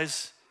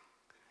realize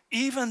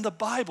even the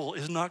Bible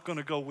is not going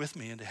to go with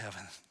me into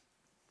heaven.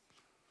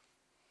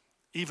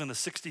 Even the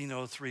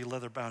 1603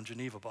 leather-bound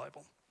Geneva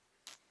Bible.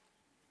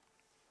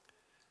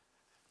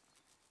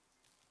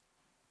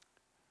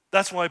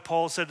 That's why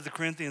Paul said to the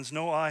Corinthians,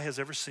 no eye has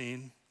ever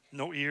seen,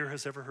 no ear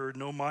has ever heard,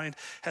 no mind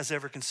has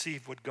ever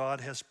conceived what God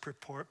has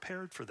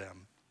prepared for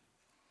them.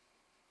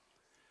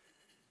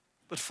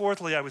 But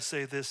fourthly, I would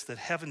say this, that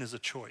heaven is a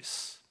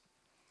choice.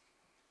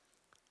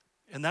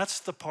 And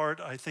that's the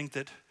part I think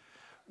that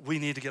we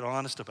need to get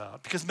honest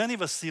about. Because many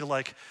of us feel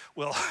like,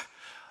 well,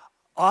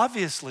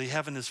 obviously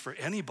heaven is for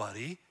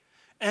anybody,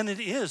 and it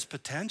is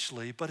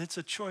potentially, but it's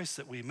a choice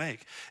that we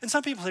make. And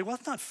some people say, well,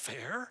 it's not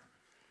fair.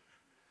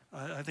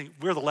 I think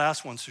we're the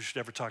last ones who should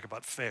ever talk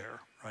about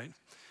fair, right?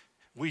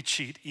 We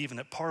cheat even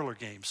at parlor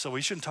games, so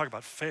we shouldn't talk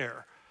about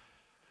fair.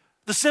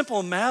 The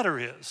simple matter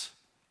is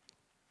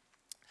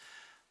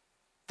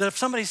that if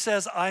somebody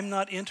says, I'm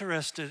not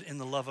interested in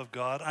the love of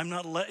God, I'm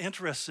not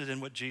interested in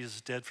what Jesus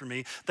did for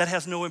me, that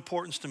has no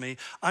importance to me,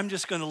 I'm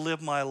just going to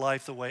live my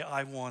life the way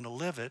I want to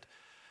live it,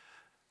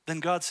 then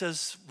God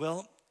says,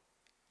 well,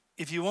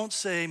 if you won't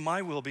say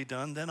my will be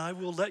done, then I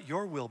will let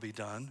your will be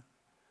done.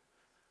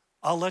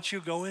 I'll let you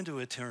go into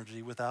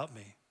eternity without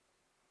me.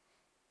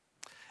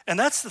 And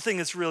that's the thing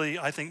that's really,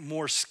 I think,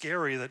 more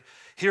scary, that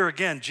here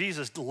again,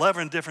 Jesus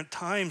 11 different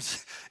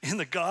times in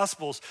the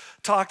Gospels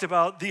talked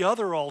about the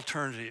other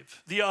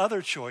alternative, the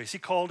other choice. He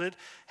called it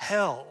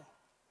hell.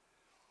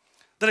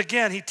 That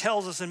again, he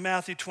tells us in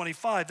Matthew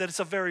 25 that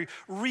it's a very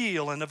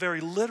real and a very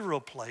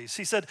literal place.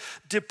 He said,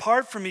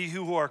 depart from me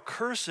who are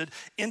cursed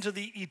into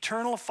the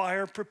eternal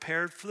fire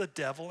prepared for the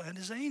devil and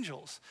his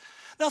angels.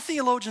 Now,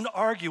 theologians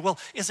argue, well,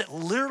 is it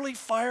literally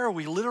fire? Are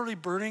we literally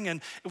burning?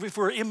 And if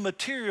we're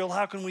immaterial,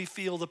 how can we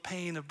feel the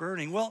pain of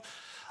burning? Well,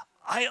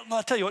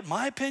 I'll tell you what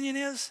my opinion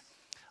is.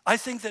 I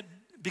think that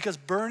because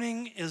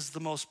burning is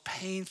the most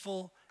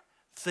painful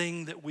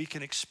thing that we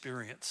can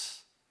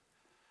experience.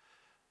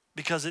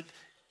 Because it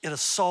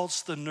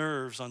assaults the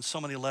nerves on so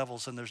many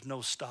levels, and there's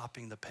no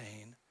stopping the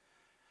pain.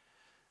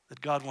 That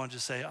God wanted to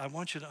say, I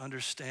want you to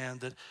understand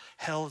that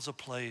hell is a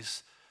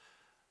place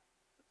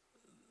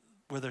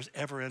where there's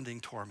ever-ending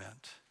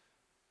torment.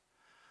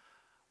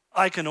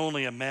 I can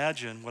only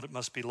imagine what it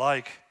must be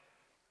like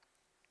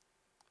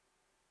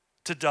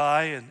to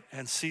die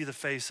and see the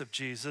face of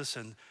Jesus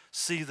and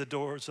see the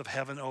doors of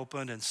heaven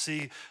open and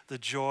see the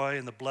joy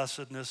and the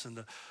blessedness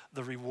and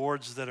the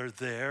rewards that are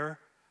there,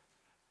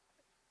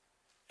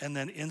 and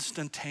then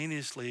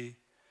instantaneously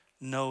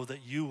know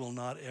that you will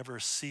not ever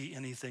see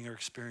anything or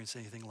experience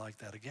anything like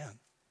that again.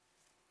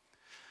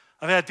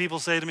 I've had people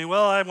say to me,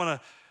 well, I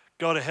want to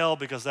go to hell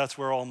because that's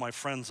where all my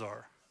friends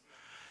are.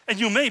 And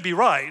you may be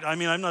right. I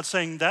mean, I'm not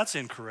saying that's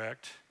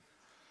incorrect.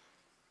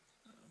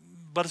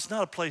 But it's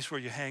not a place where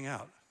you hang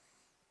out.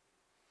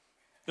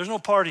 There's no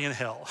party in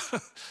hell.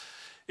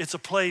 It's a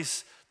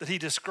place that he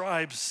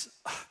describes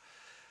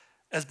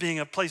as being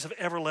a place of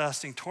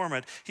everlasting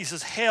torment. He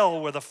says, hell,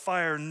 where the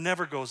fire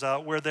never goes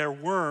out, where their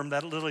worm,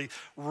 that literally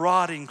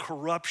rotting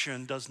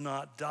corruption, does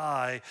not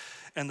die,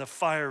 and the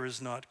fire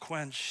is not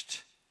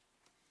quenched.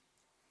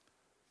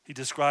 He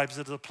describes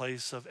it as a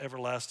place of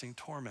everlasting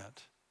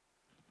torment.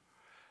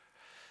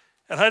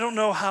 And I don't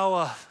know how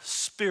a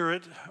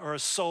spirit or a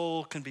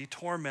soul can be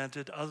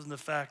tormented other than the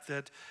fact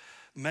that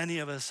many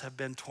of us have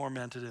been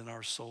tormented in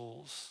our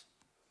souls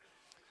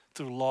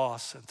through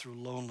loss and through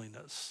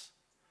loneliness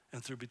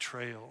and through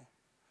betrayal.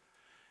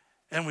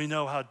 And we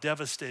know how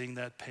devastating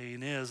that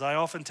pain is. I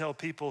often tell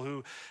people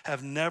who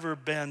have never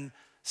been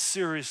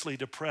seriously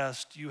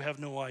depressed, you have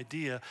no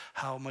idea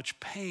how much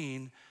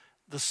pain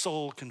the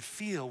soul can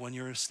feel when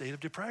you're in a state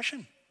of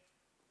depression.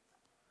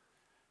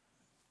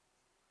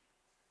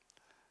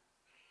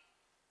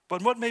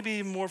 But what may be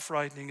even more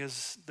frightening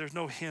is there's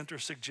no hint or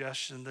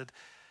suggestion that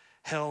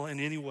hell in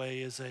any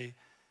way is a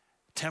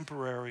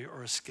temporary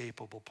or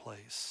escapable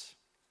place.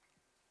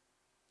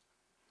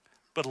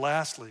 But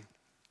lastly,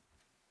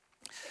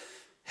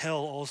 hell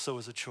also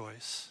is a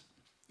choice.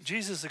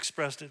 Jesus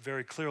expressed it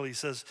very clearly. He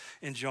says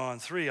in John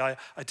 3, I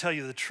tell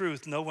you the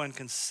truth, no one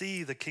can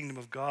see the kingdom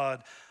of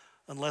God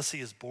unless he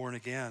is born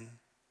again.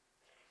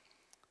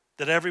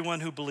 That everyone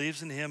who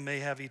believes in him may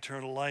have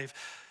eternal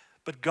life.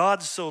 But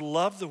God so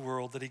loved the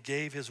world that he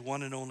gave his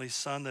one and only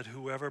Son, that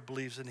whoever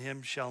believes in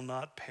him shall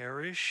not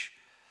perish.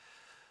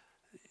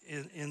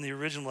 In the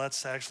original,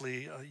 that's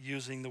actually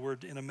using the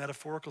word in a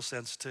metaphorical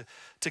sense,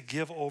 to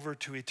give over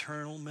to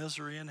eternal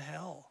misery in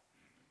hell.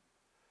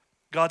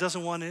 God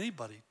doesn't want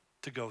anybody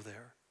to go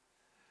there.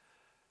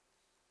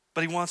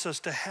 But he wants us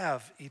to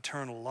have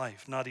eternal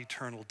life, not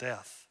eternal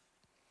death.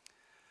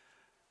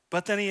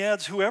 But then he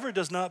adds, whoever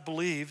does not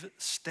believe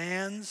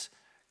stands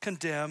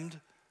condemned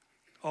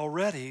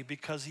already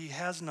because he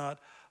has not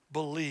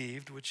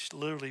believed, which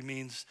literally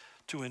means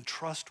to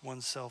entrust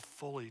oneself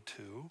fully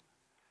to,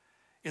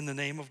 in the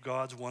name of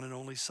God's one and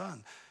only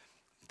Son.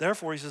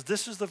 Therefore, he says,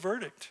 this is the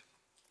verdict.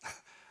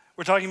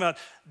 We're talking about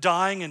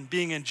dying and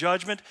being in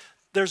judgment.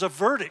 There's a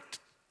verdict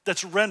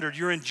that's rendered.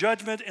 You're in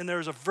judgment, and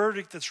there's a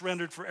verdict that's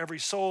rendered for every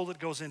soul that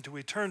goes into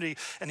eternity.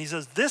 And he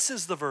says, this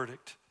is the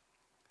verdict.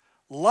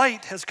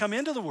 Light has come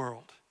into the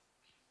world,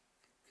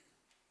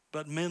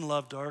 but men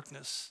love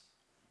darkness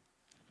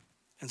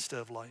instead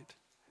of light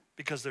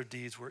because their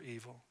deeds were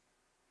evil.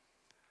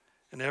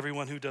 And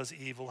everyone who does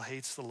evil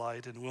hates the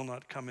light and will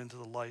not come into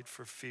the light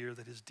for fear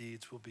that his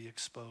deeds will be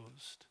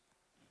exposed.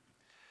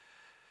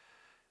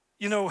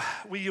 You know,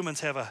 we humans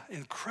have an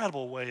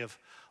incredible way of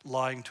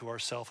lying to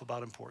ourselves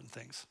about important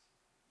things.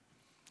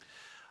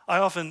 I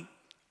often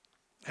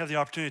have the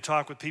opportunity to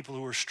talk with people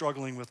who are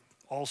struggling with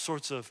all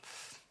sorts of,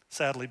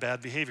 sadly,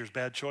 bad behaviors,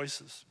 bad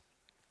choices.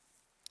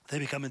 They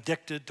become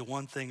addicted to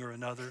one thing or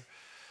another.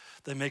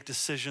 They make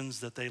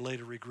decisions that they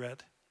later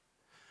regret.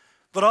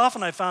 But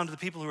often I found the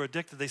people who are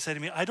addicted, they say to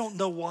me, I don't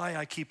know why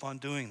I keep on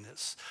doing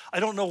this. I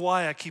don't know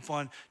why I keep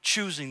on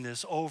choosing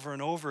this over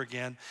and over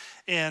again.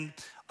 And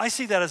I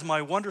see that as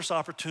my wondrous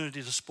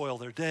opportunity to spoil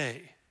their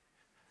day.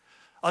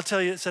 I'll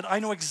tell you, it said, I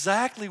know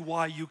exactly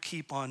why you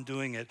keep on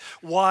doing it.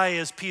 Why,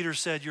 as Peter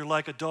said, you're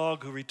like a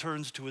dog who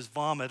returns to his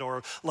vomit,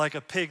 or like a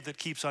pig that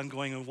keeps on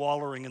going and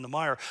wallowing in the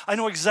mire. I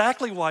know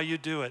exactly why you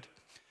do it.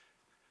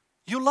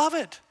 You love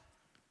it.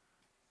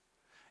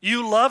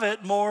 You love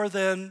it more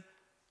than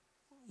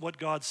what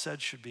God said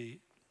should be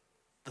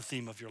the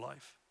theme of your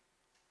life.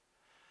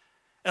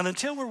 And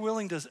until we're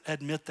willing to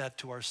admit that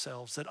to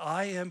ourselves, that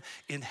I am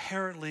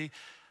inherently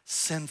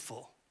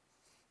sinful.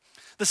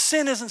 The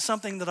sin isn't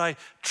something that I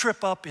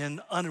trip up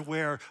in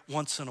unaware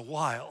once in a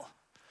while.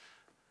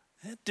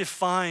 It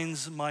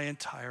defines my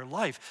entire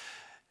life.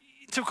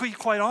 To be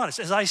quite honest,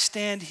 as I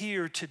stand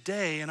here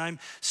today and I'm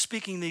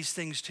speaking these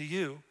things to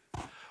you,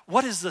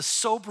 what is the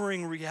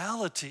sobering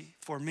reality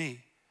for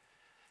me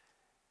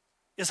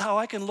is how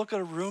I can look at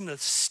a room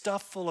that's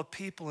stuffed full of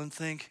people and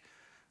think,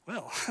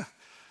 well,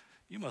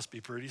 you must be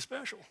pretty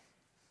special.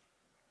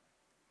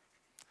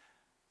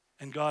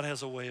 And God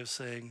has a way of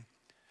saying,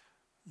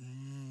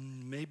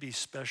 maybe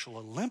Special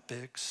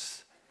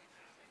Olympics,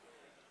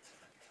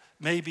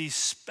 maybe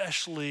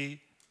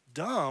specially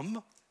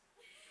dumb,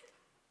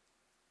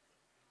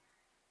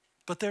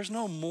 but there's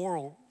no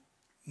moral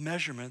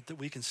measurement that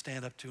we can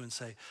stand up to and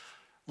say,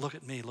 look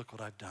at me, look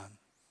what I've done.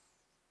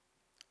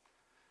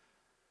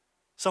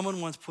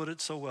 Someone once put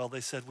it so well, they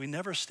said, we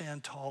never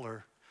stand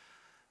taller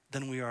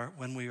than we are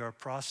when we are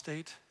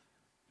prostrate.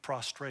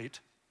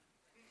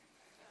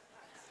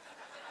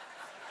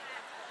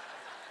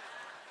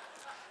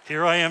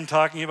 Here I am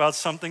talking about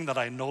something that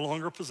I no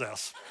longer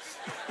possess.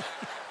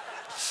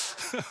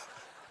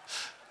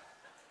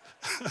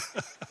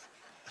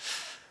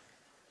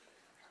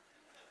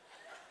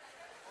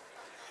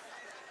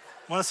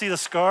 Want to see the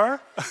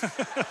scar?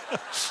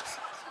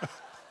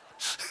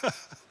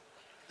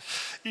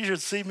 You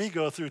should see me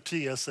go through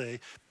TSA.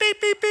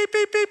 Beep, beep, beep,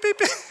 beep, beep, beep,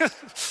 beep.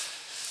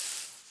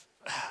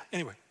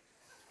 Anyway.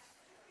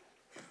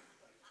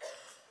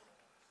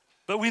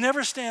 But we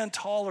never stand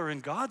taller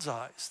in God's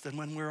eyes than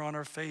when we're on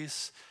our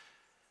face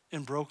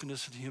in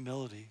brokenness and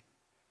humility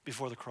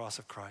before the cross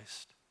of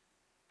Christ.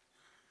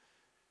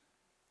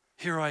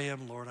 Here I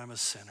am, Lord, I'm a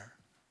sinner.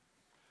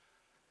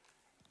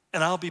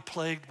 And I'll be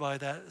plagued by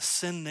that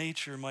sin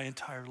nature my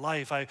entire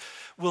life. I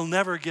will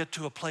never get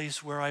to a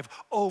place where I've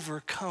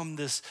overcome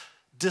this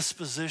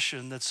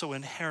disposition that's so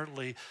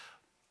inherently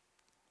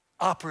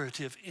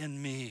operative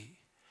in me.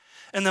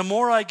 And the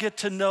more I get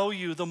to know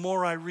you, the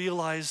more I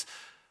realize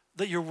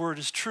that your word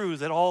is true,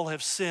 that all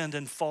have sinned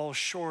and fall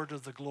short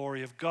of the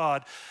glory of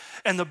God.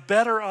 And the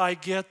better I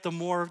get, the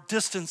more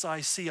distance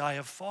I see I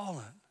have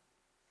fallen.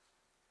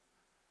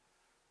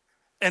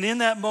 And in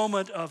that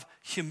moment of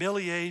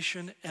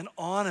humiliation and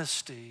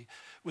honesty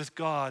with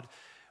God,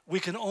 we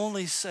can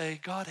only say,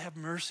 God, have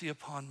mercy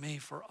upon me,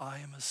 for I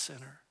am a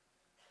sinner.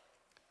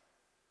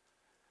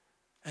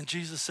 And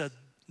Jesus said,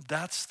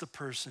 that's the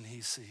person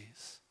he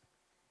sees.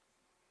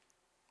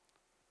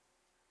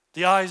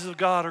 The eyes of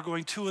God are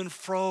going to and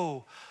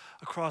fro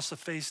across the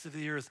face of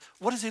the earth.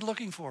 What is he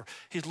looking for?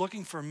 He's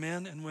looking for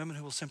men and women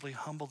who will simply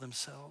humble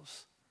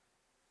themselves.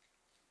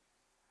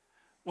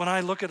 When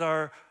I look at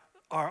our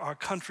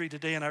country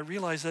today and I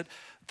realize that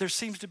there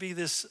seems to be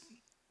this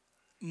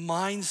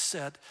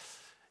mindset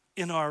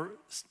in our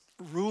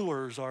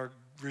rulers, our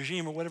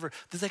regime or whatever,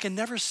 that they can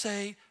never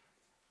say,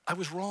 I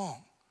was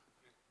wrong.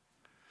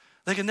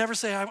 They can never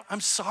say,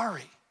 I'm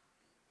sorry.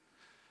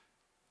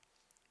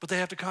 But they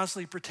have to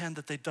constantly pretend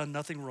that they've done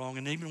nothing wrong,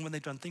 and even when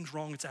they've done things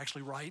wrong, it's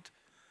actually right.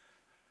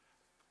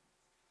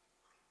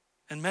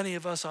 And many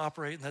of us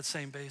operate in that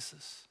same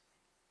basis.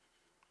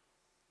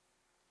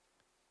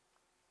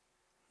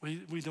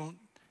 We don't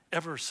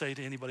ever say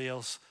to anybody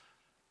else,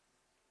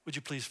 would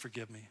you please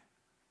forgive me?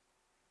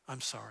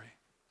 I'm sorry.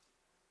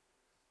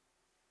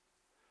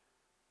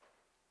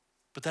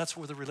 But that's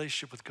where the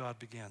relationship with God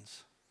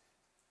begins.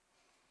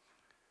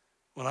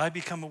 When I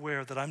become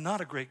aware that I'm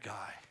not a great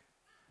guy,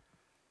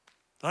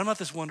 that I'm not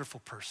this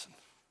wonderful person,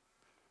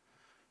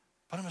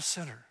 but I'm a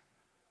sinner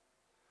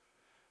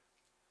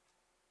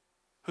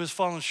who has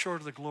fallen short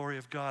of the glory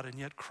of God, and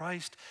yet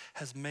Christ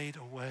has made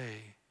a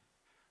way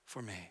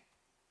for me.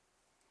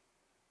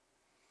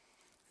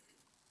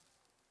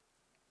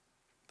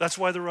 That's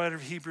why the writer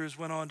of Hebrews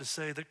went on to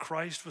say that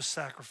Christ was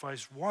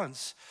sacrificed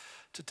once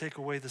to take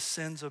away the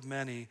sins of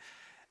many,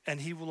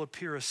 and he will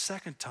appear a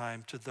second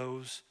time to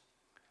those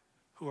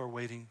who are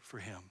waiting for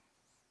him.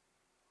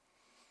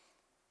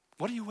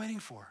 What are you waiting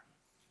for?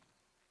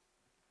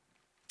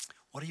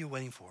 What are you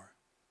waiting for?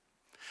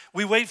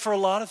 We wait for a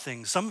lot of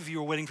things. Some of you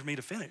are waiting for me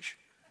to finish.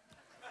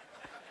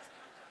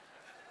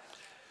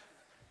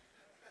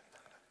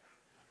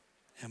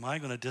 Am I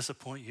going to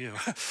disappoint you?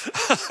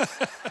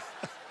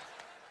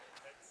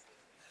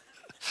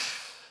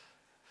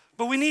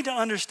 But we need to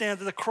understand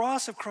that the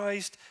cross of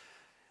Christ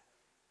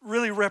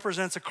really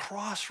represents a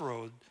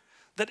crossroad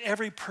that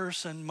every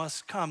person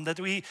must come,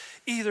 that we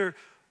either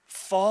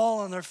fall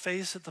on their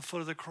face at the foot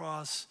of the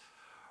cross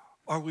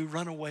or we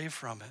run away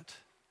from it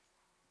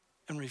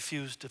and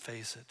refuse to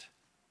face it.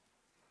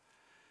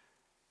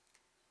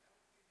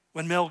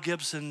 When Mel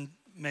Gibson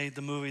made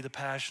the movie The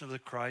Passion of the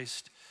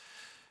Christ,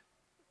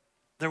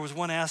 there was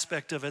one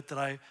aspect of it that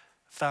I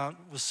found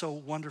was so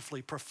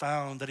wonderfully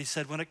profound, that he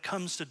said, when it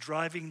comes to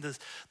driving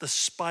the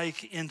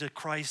spike into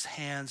Christ's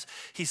hands,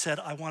 he said,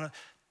 I want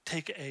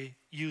to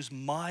use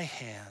my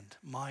hand,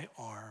 my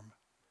arm.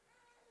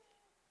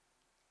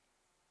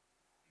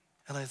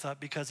 And I thought,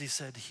 because he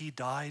said, he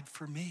died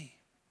for me.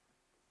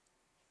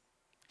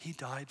 He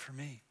died for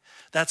me.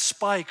 That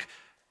spike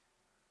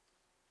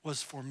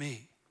was for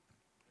me.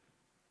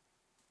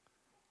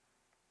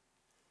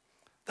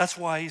 That's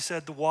why he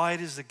said,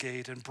 wide is the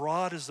gate and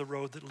broad is the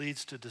road that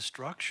leads to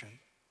destruction,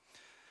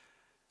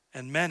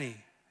 and many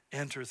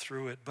enter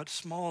through it. But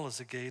small is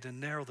the gate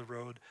and narrow the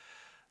road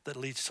that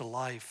leads to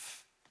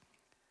life,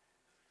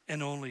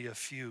 and only a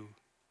few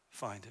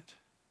find it.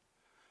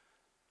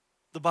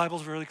 The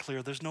Bible's really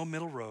clear. There's no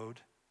middle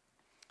road.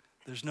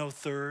 There's no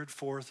third,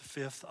 fourth,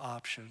 fifth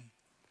option.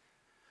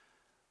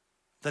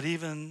 That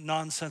even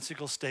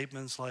nonsensical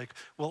statements like,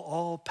 will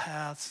all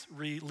paths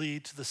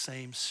lead to the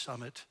same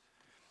summit?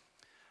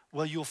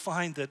 Well, you'll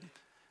find that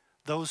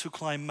those who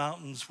climb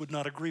mountains would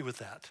not agree with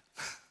that.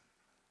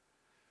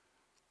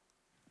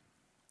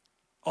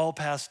 All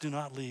paths do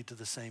not lead to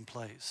the same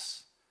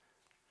place.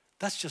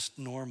 That's just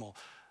normal.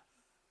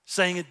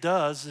 Saying it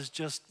does is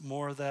just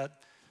more of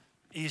that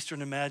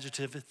Eastern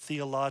imaginative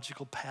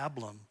theological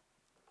pablum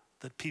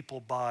that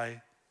people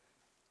buy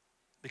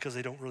because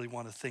they don't really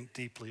want to think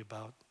deeply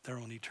about their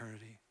own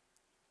eternity.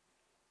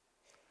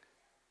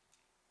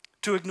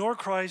 To ignore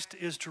Christ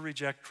is to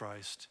reject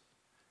Christ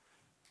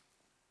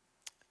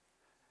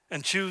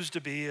and choose to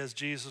be, as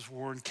Jesus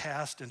warned,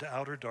 cast into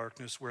outer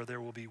darkness where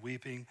there will be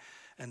weeping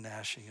and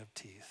gnashing of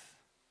teeth.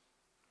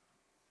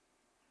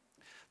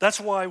 That's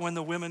why when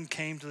the women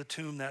came to the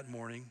tomb that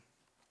morning,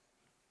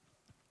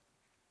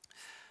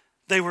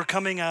 they were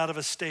coming out of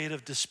a state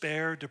of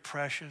despair,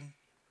 depression,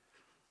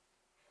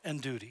 and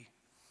duty.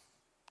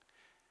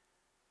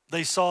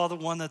 They saw the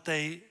one that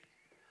they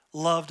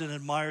loved and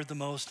admired the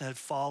most and had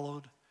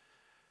followed.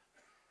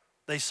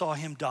 They saw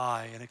him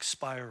die and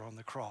expire on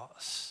the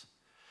cross.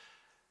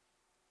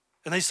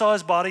 And they saw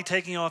his body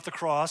taking off the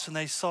cross, and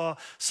they saw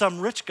some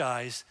rich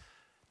guys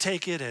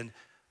take it and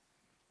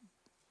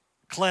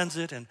cleanse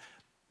it and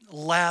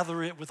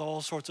lather it with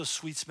all sorts of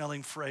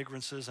sweet-smelling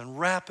fragrances and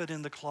wrap it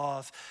in the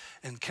cloth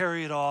and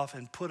carry it off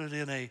and put it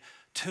in a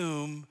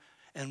tomb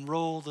and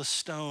roll the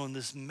stone,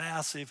 this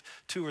massive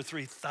 2,000 or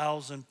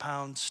 3,000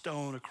 pound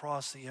stone,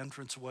 across the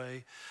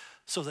entranceway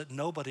so that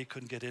nobody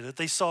could get in it.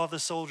 They saw the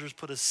soldiers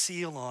put a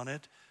seal on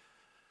it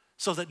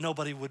so that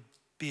nobody would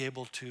be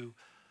able to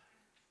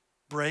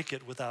break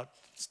it without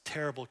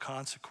terrible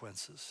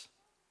consequences.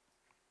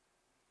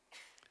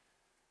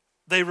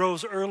 They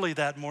rose early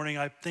that morning,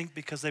 I think,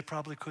 because they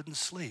probably couldn't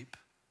sleep.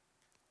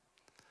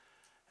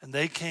 And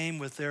they came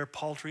with their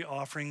paltry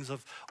offerings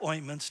of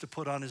ointments to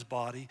put on his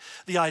body.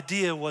 The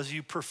idea was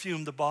you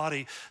perfume the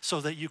body so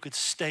that you could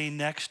stay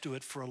next to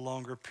it for a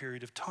longer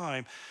period of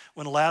time.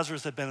 When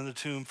Lazarus had been in the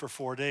tomb for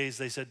 4 days,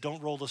 they said,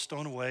 don't roll the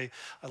stone away.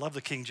 I love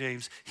the King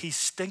James. He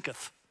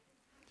stinketh.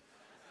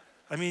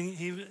 I mean,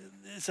 he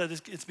said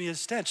it's me a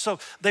stench. So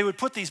they would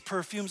put these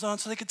perfumes on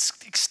so they could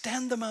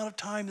extend the amount of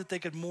time that they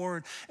could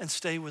mourn and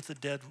stay with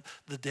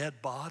the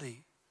dead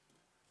body.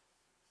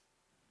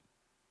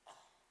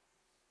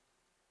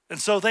 And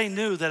so they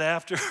knew that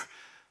after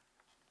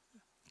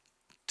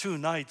 2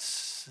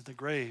 nights in the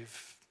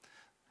grave,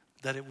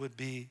 that it would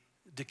be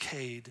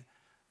decayed,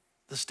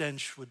 the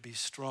stench would be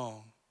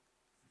strong.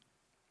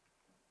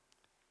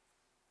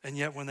 And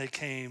yet when they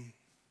came,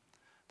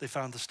 they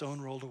found the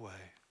stone rolled away.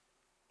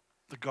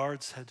 The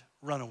guards had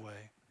run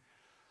away.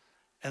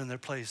 And in their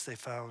place, they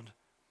found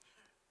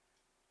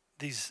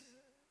these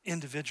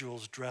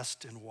individuals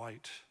dressed in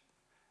white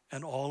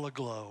and all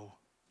aglow,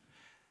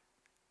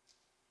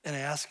 and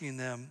asking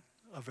them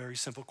a very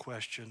simple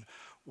question: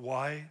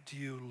 why do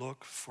you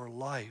look for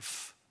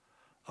life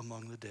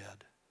among the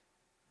dead?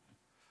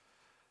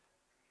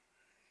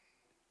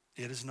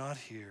 It is not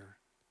here.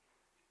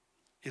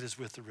 It is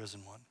with the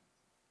risen one.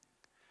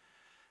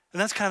 And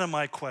that's kind of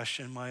my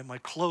question, my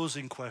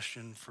closing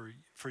question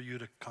for you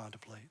to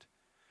contemplate.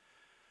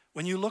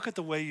 When you look at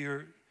the way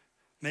you're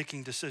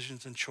making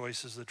decisions and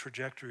choices, the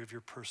trajectory of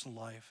your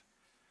personal life,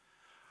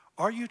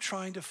 are you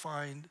trying to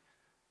find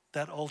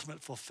that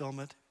ultimate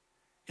fulfillment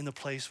in the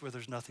place where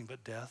there's nothing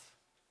but death?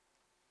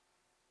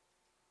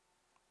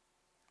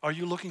 Are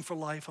you looking for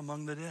life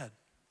among the dead?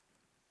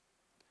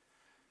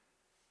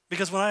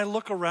 Because when I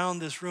look around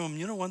this room,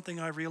 you know one thing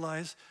I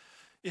realize?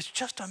 It's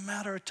just a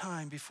matter of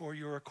time before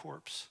you're a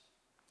corpse.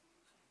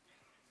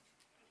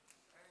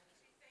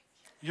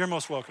 You're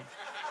most welcome.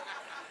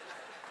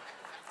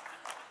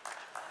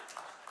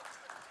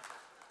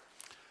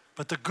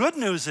 But the good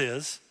news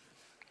is,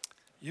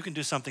 You can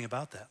do something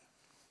about that.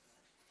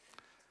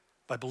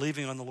 By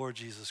believing on the Lord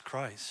Jesus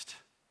Christ,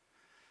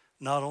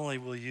 not only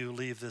will you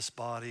leave this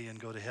body and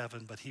go to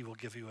heaven, but he will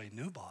give you a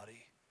new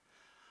body,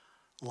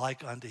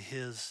 like unto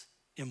his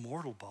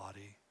immortal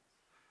body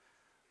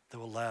that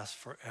will last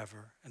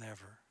forever and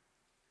ever.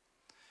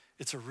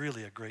 It's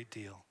really a great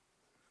deal.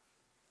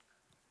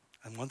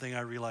 And one thing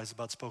I realize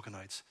about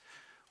Spokanites,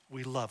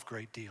 we love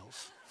great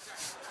deals.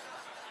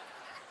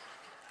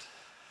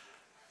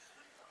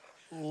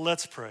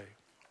 Let's pray.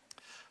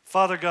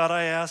 Father God,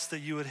 I ask that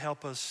you would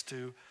help us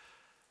to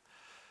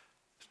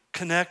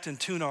connect and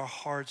tune our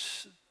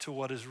hearts to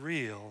what is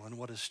real and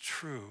what is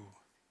true,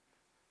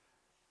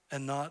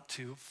 and not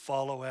to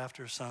follow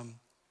after some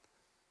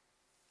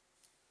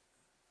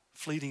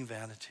fleeting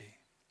vanity.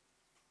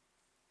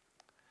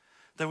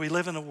 That we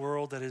live in a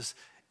world that is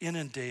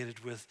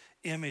inundated with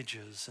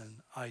images and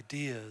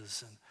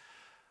ideas and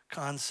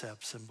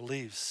concepts and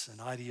beliefs and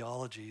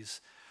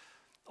ideologies,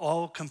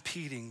 all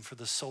competing for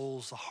the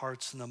souls, the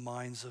hearts, and the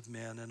minds of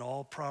men, and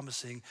all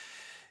promising,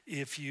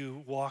 if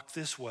you walk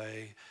this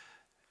way,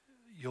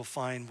 you'll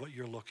find what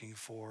you're looking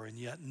for, and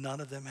yet none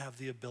of them have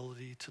the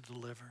ability to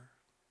deliver.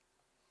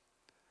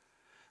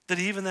 That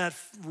even that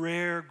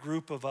rare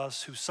group of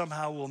us who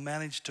somehow will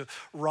manage to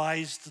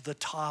rise to the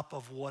top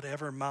of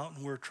whatever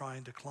mountain we're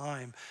trying to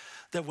climb,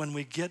 that when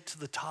we get to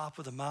the top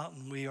of the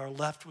mountain, we are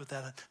left with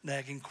that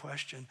nagging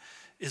question,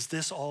 is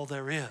this all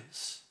there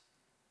is?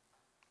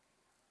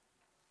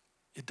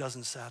 It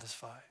doesn't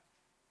satisfy.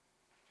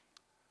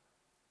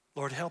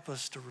 Lord, help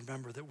us to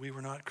remember that we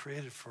were not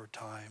created for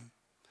time,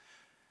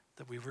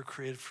 that we were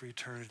created for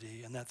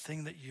eternity, and that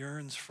thing that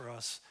yearns for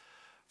us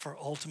for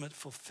ultimate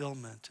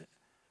fulfillment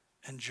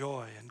and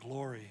joy and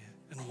glory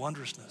and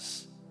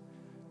wondrousness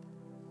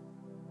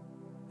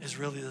is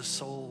really the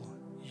soul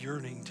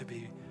yearning to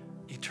be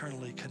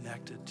eternally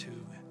connected to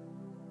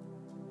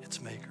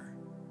its maker.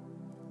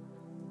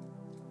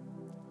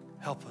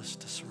 Help us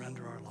to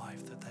surrender our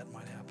life that that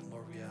might happen,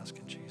 Lord, we ask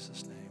in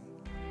Jesus' name.